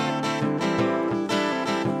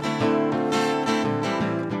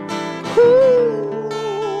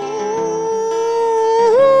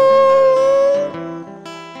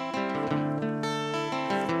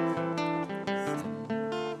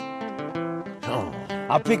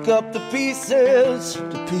 I pick up the pieces,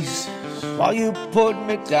 while you put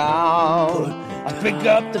me down. I pick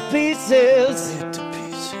up the pieces,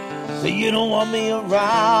 so you don't want me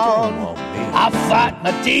around. I fight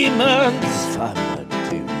my demons,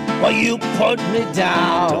 while you put me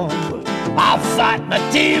down. I fight my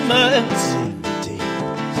demons,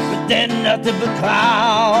 but they're nothing but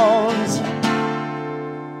clowns.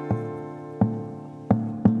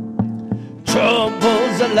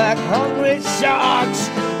 Troubles are like hungry sharks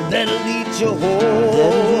that'll eat your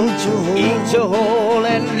whole, eat your whole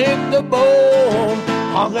and lick the bone.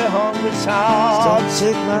 Hungry, hungry sharks.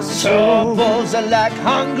 Troubles are like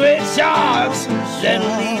hungry sharks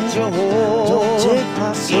that'll eat your whole,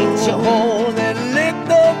 eat your whole and lick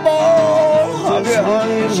the bone. Hungry,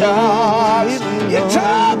 hungry sharks. Your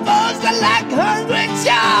troubles are like hungry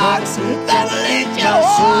sharks that'll eat your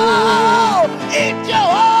whole, eat your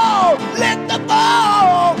whole, lick the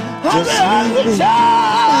bone. Hungry, hungry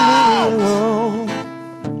sharks.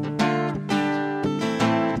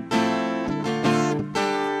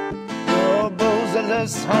 Turbos are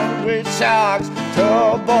just hungry sharks.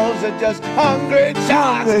 Turbos are just hungry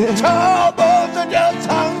sharks. Turbos are just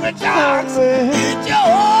hungry sharks. Eat your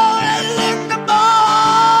whole and lick the bone.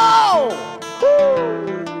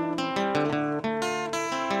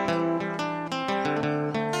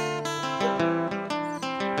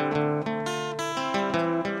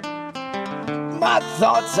 My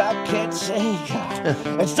thoughts I can't shake.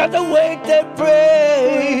 It's not the weight that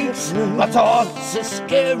breaks. My thoughts are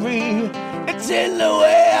scary. It's in the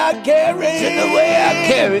way I carry. It's in the way I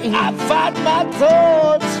carry. I fight my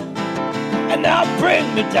thoughts, and they'll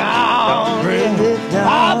bring me down.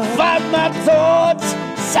 I fight my thoughts.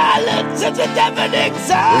 Silence is a deafening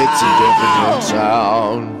sound. It's a deafening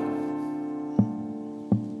sound.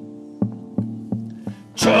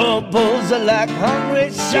 Troubles are like hungry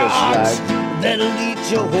sharks that'll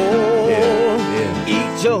eat your whole,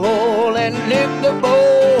 eat your whole and lick the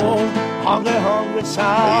bone. Hungry, hungry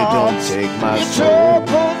sharks. You don't take my soul.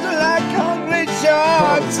 Troubles are like hungry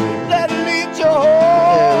sharks that'll eat your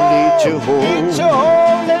whole, eat your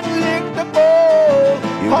whole and lick the bone.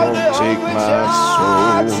 You hungry, won't take my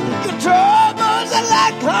sharks. Soul. Your troubles are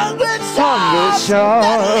like hungry sharks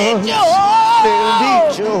that'll eat your whole,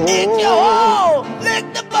 eat your whole, lick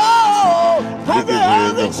the bone. Hungry,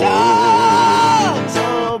 hungry sharks.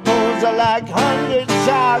 Troubles are like hungry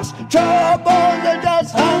sharks. Troubles are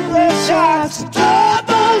just hungry sharks.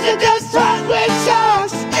 Troubles are just hungry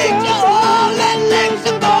sharks. Eat your whole and lick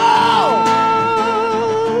the bone.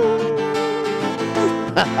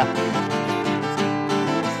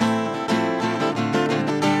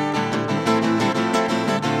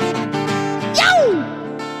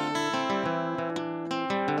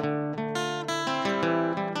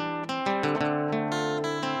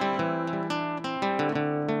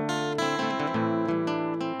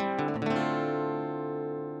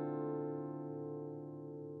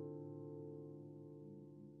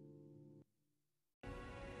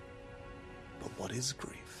 What is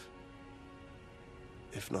grief,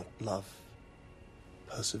 if not love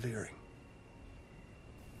persevering?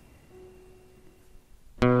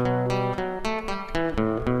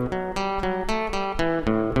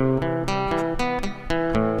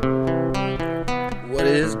 What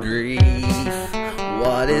is grief?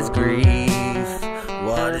 What is grief?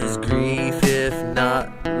 What is grief if not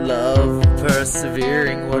love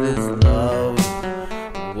persevering? What is love?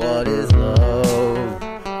 What is love?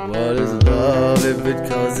 What is love if it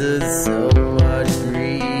causes so much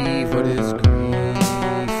grief? What is grief?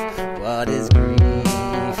 What is grief?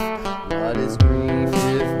 What is grief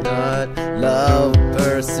if not love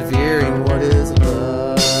persevering? What is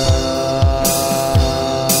love?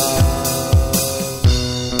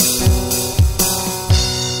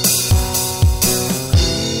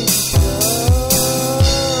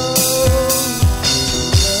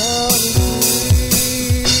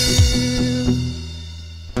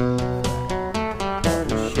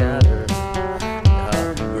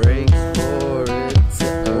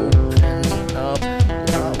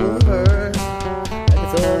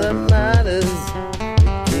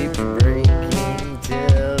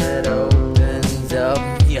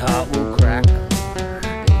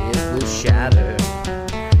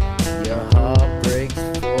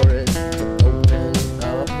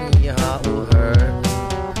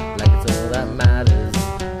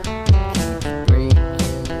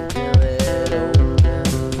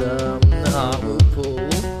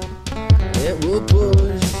 will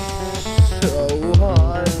push so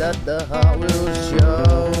hard that the heart will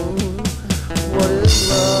show what is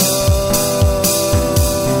love.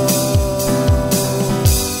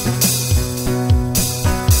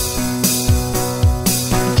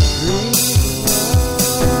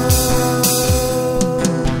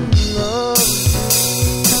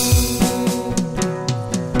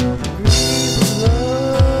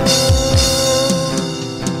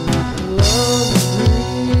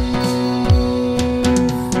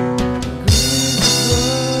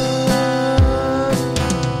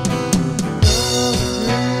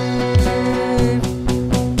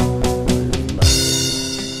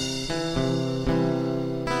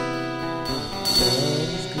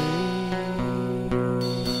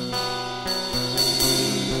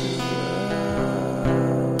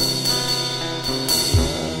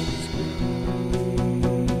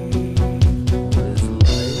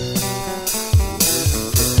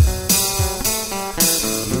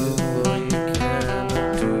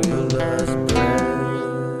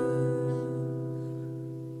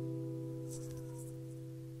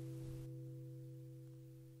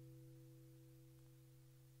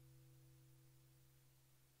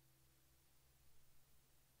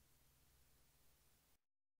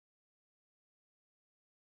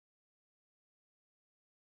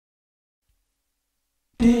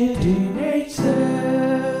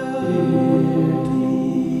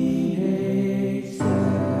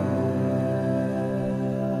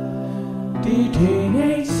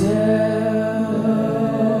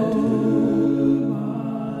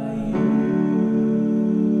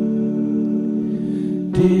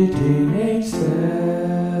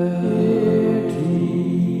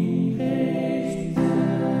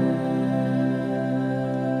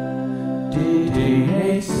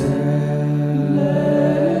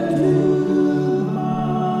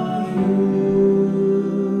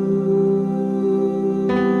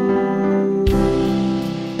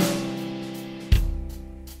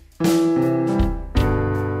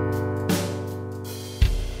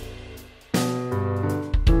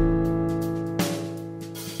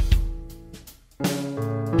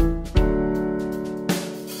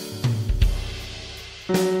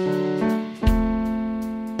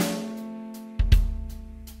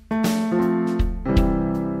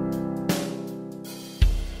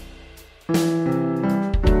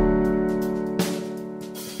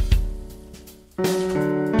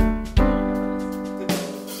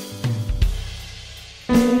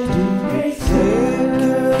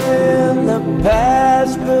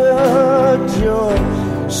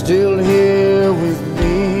 Still here with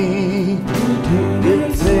me. You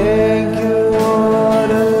think you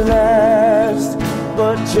wanna last,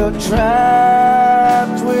 but you're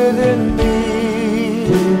trapped within me.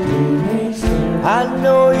 I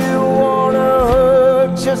know you wanna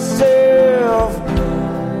hurt yourself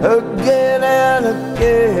again and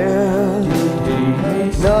again.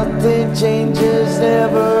 Nothing changes,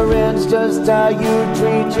 never ends, just how you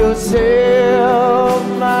treat yourself,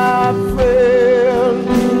 my friend.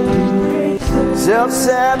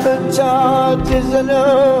 Self-sabotage is a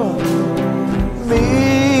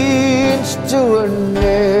means to an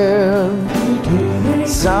end.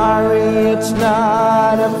 Sorry, it's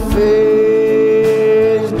not a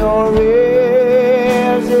phase, nor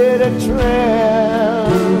is it a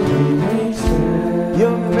trend.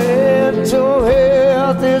 Your mental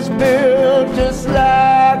health is built just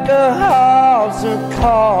like a house of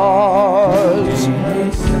cards,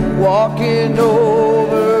 walking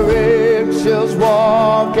over eggshells,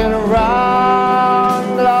 walking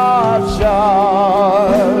around large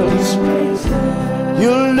shards.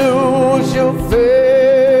 You lose, you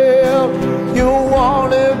fail, you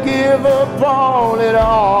want to give up on it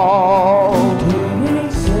all.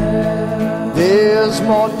 There's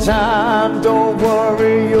more time, don't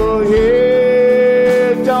worry, you're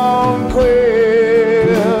here, don't quit.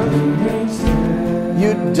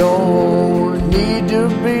 You don't need to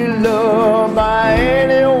be loved by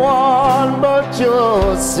anyone but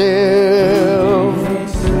yourself.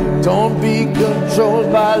 Don't be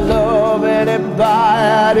controlled by love,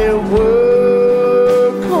 anybody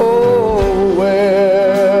work oh well.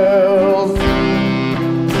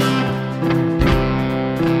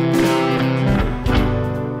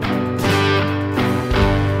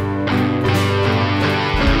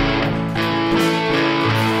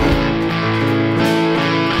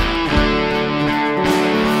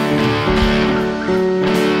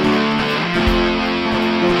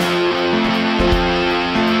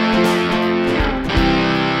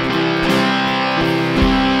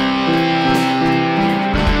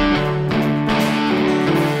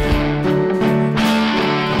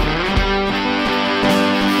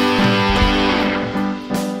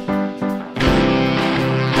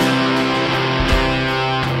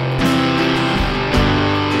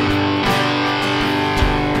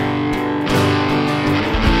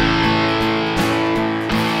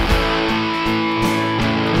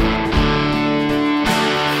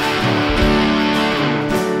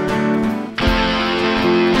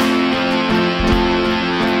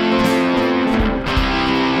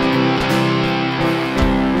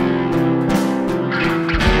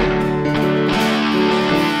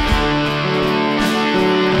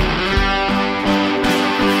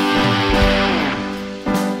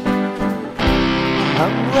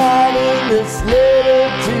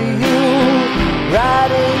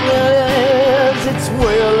 writing as it's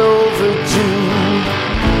well overdue.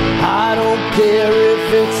 I don't care if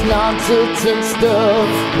it's nonsense and stuff.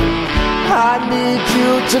 I need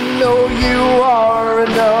you to know you are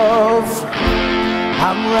enough.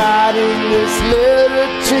 I'm writing this letter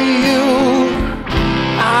to you.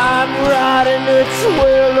 I'm writing it's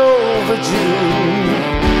well overdue.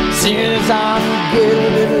 Since I'm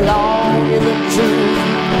getting it long in the truth,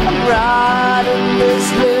 I'm writing this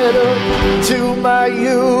letter to my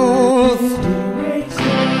youth.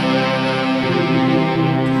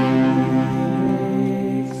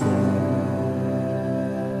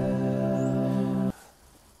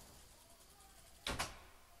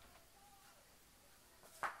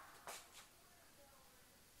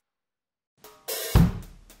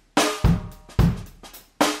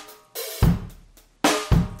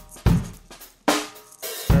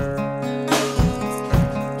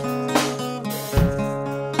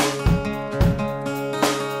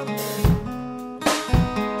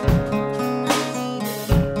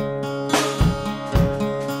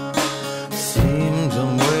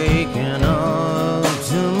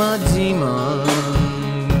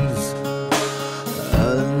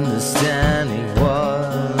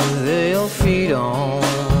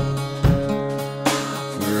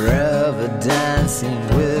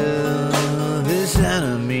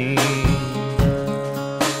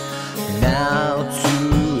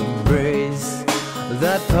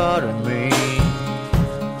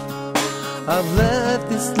 I've let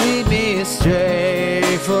this lead me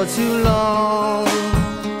astray for too long.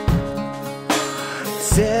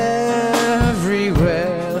 It's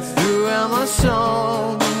everywhere throughout my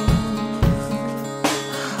songs.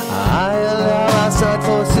 I allow outside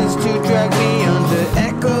forces to drag me under,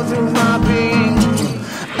 echo through my being.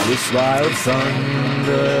 This wild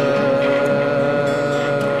thunder.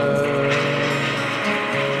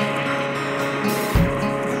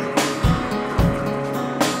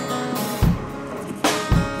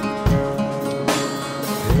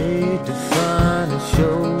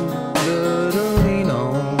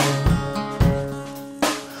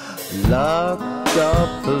 Locked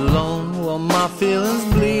up alone while my feelings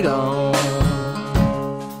bleed on.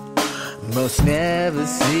 Most never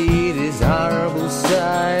see this horrible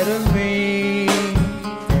side of me.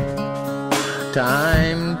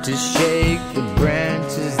 Time to shake the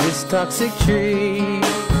branches, this toxic tree.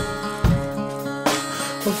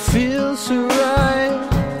 What feels so right,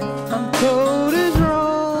 I'm told is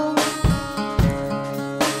wrong.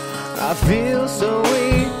 I feel so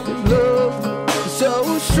weak, but look so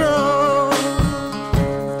strong.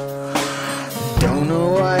 Don't know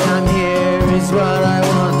why I'm here is what I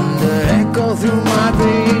wonder. Echo through my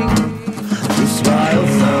being, this wild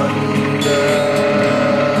thunder.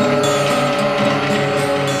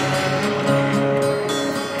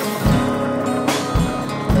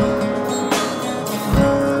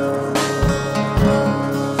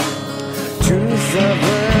 Truth I've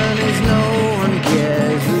learned is no one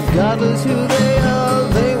cares. Regardless who they are,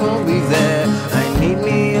 they won't be there. I need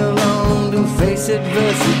me alone to face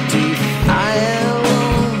adversity. I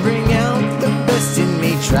alone bring out the best in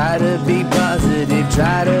me. Try to be positive,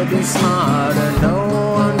 try to be smarter. No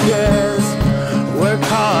one cares. Work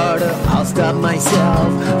harder, I'll stop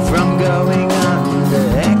myself from going under.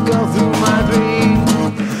 Echo through my brain,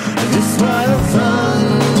 this wild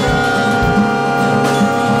thunder.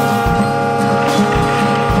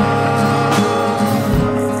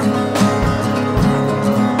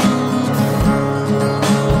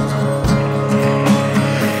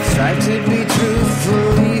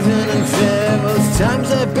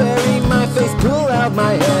 Times I bury my face, pull out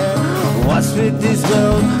my hair. What's with this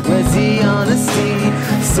world? Where's the honesty?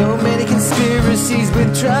 So many conspiracies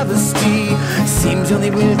with travesty. Seems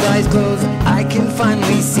only with eyes closed I can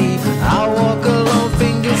finally see. I walk alone,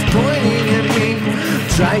 fingers pointing at me.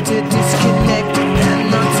 Try to disconnect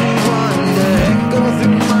and not to wonder. Echo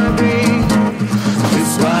through my brain,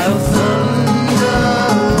 this wild thunder.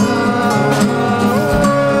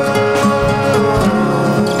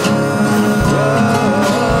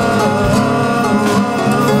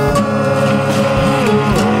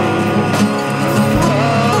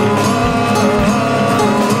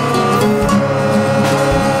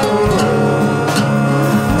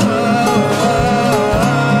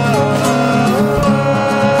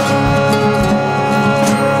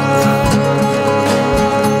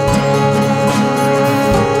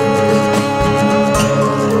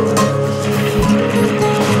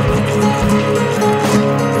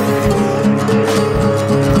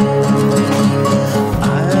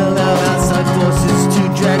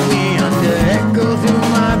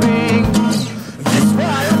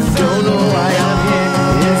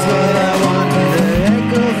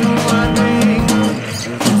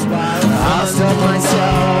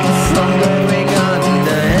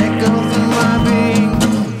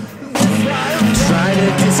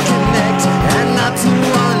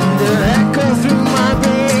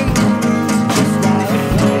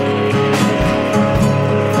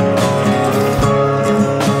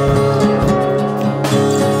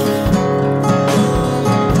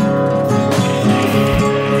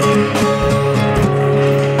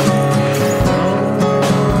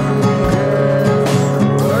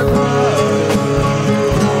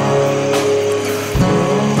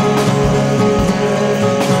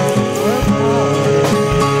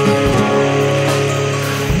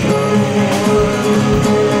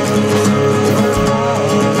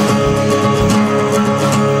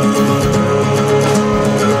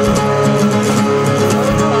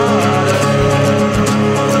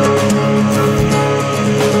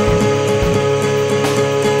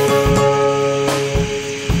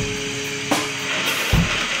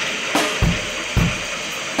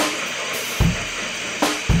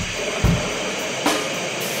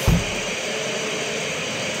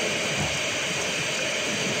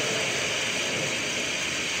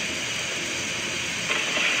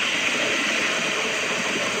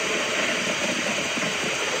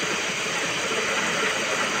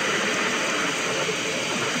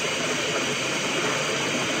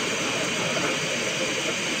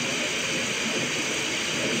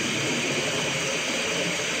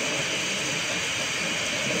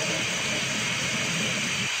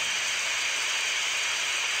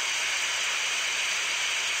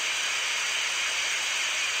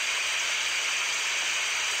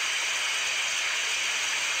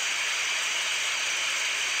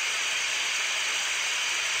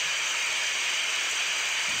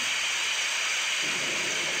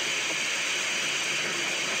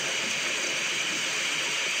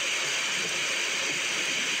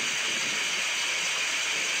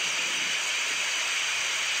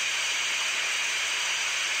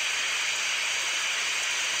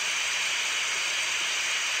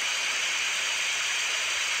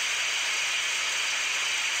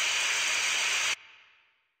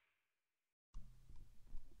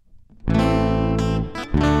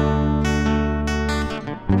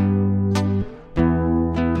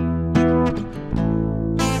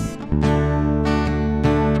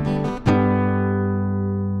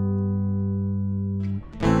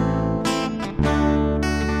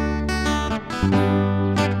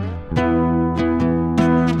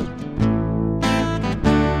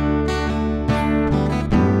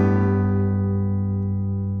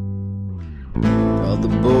 the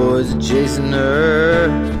boys are chasing her,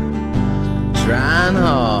 trying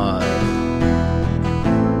hard.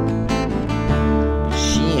 But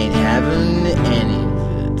she ain't having any of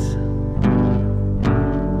it.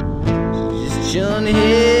 She's just chilling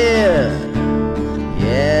here,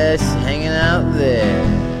 yeah, she's hanging out there,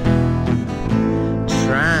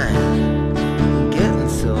 trying, getting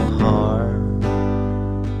so hard.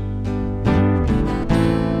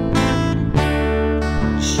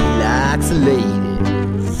 She likes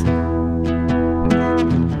ladies,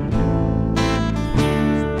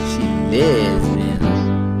 she lesbian,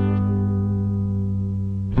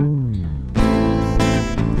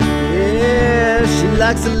 yeah, she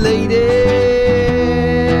likes a lady.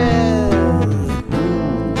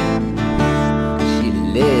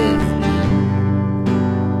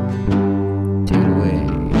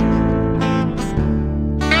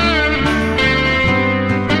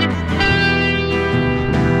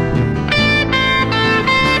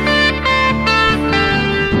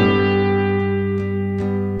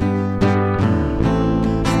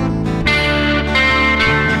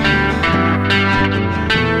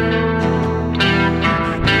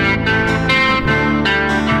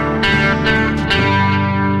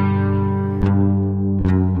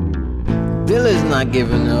 Billy's not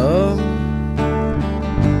giving up.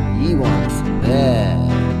 He wants it bad.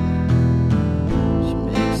 She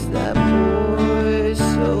makes that boy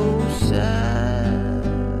so sad.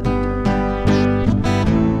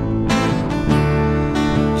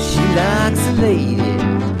 She likes the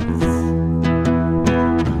ladies.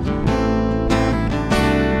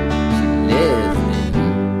 She lesbian.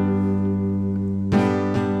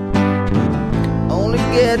 Only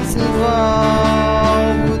gets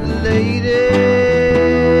involved with the ladies.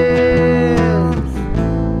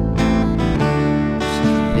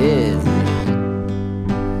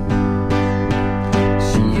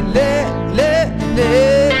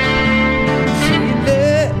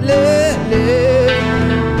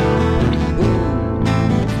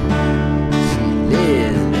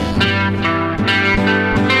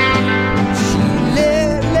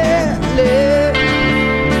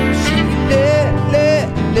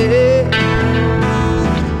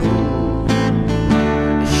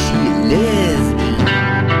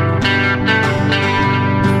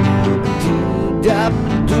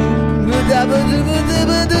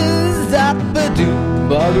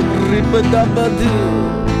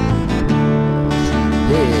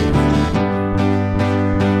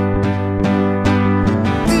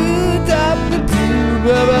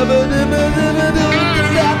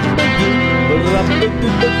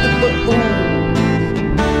 Ooh.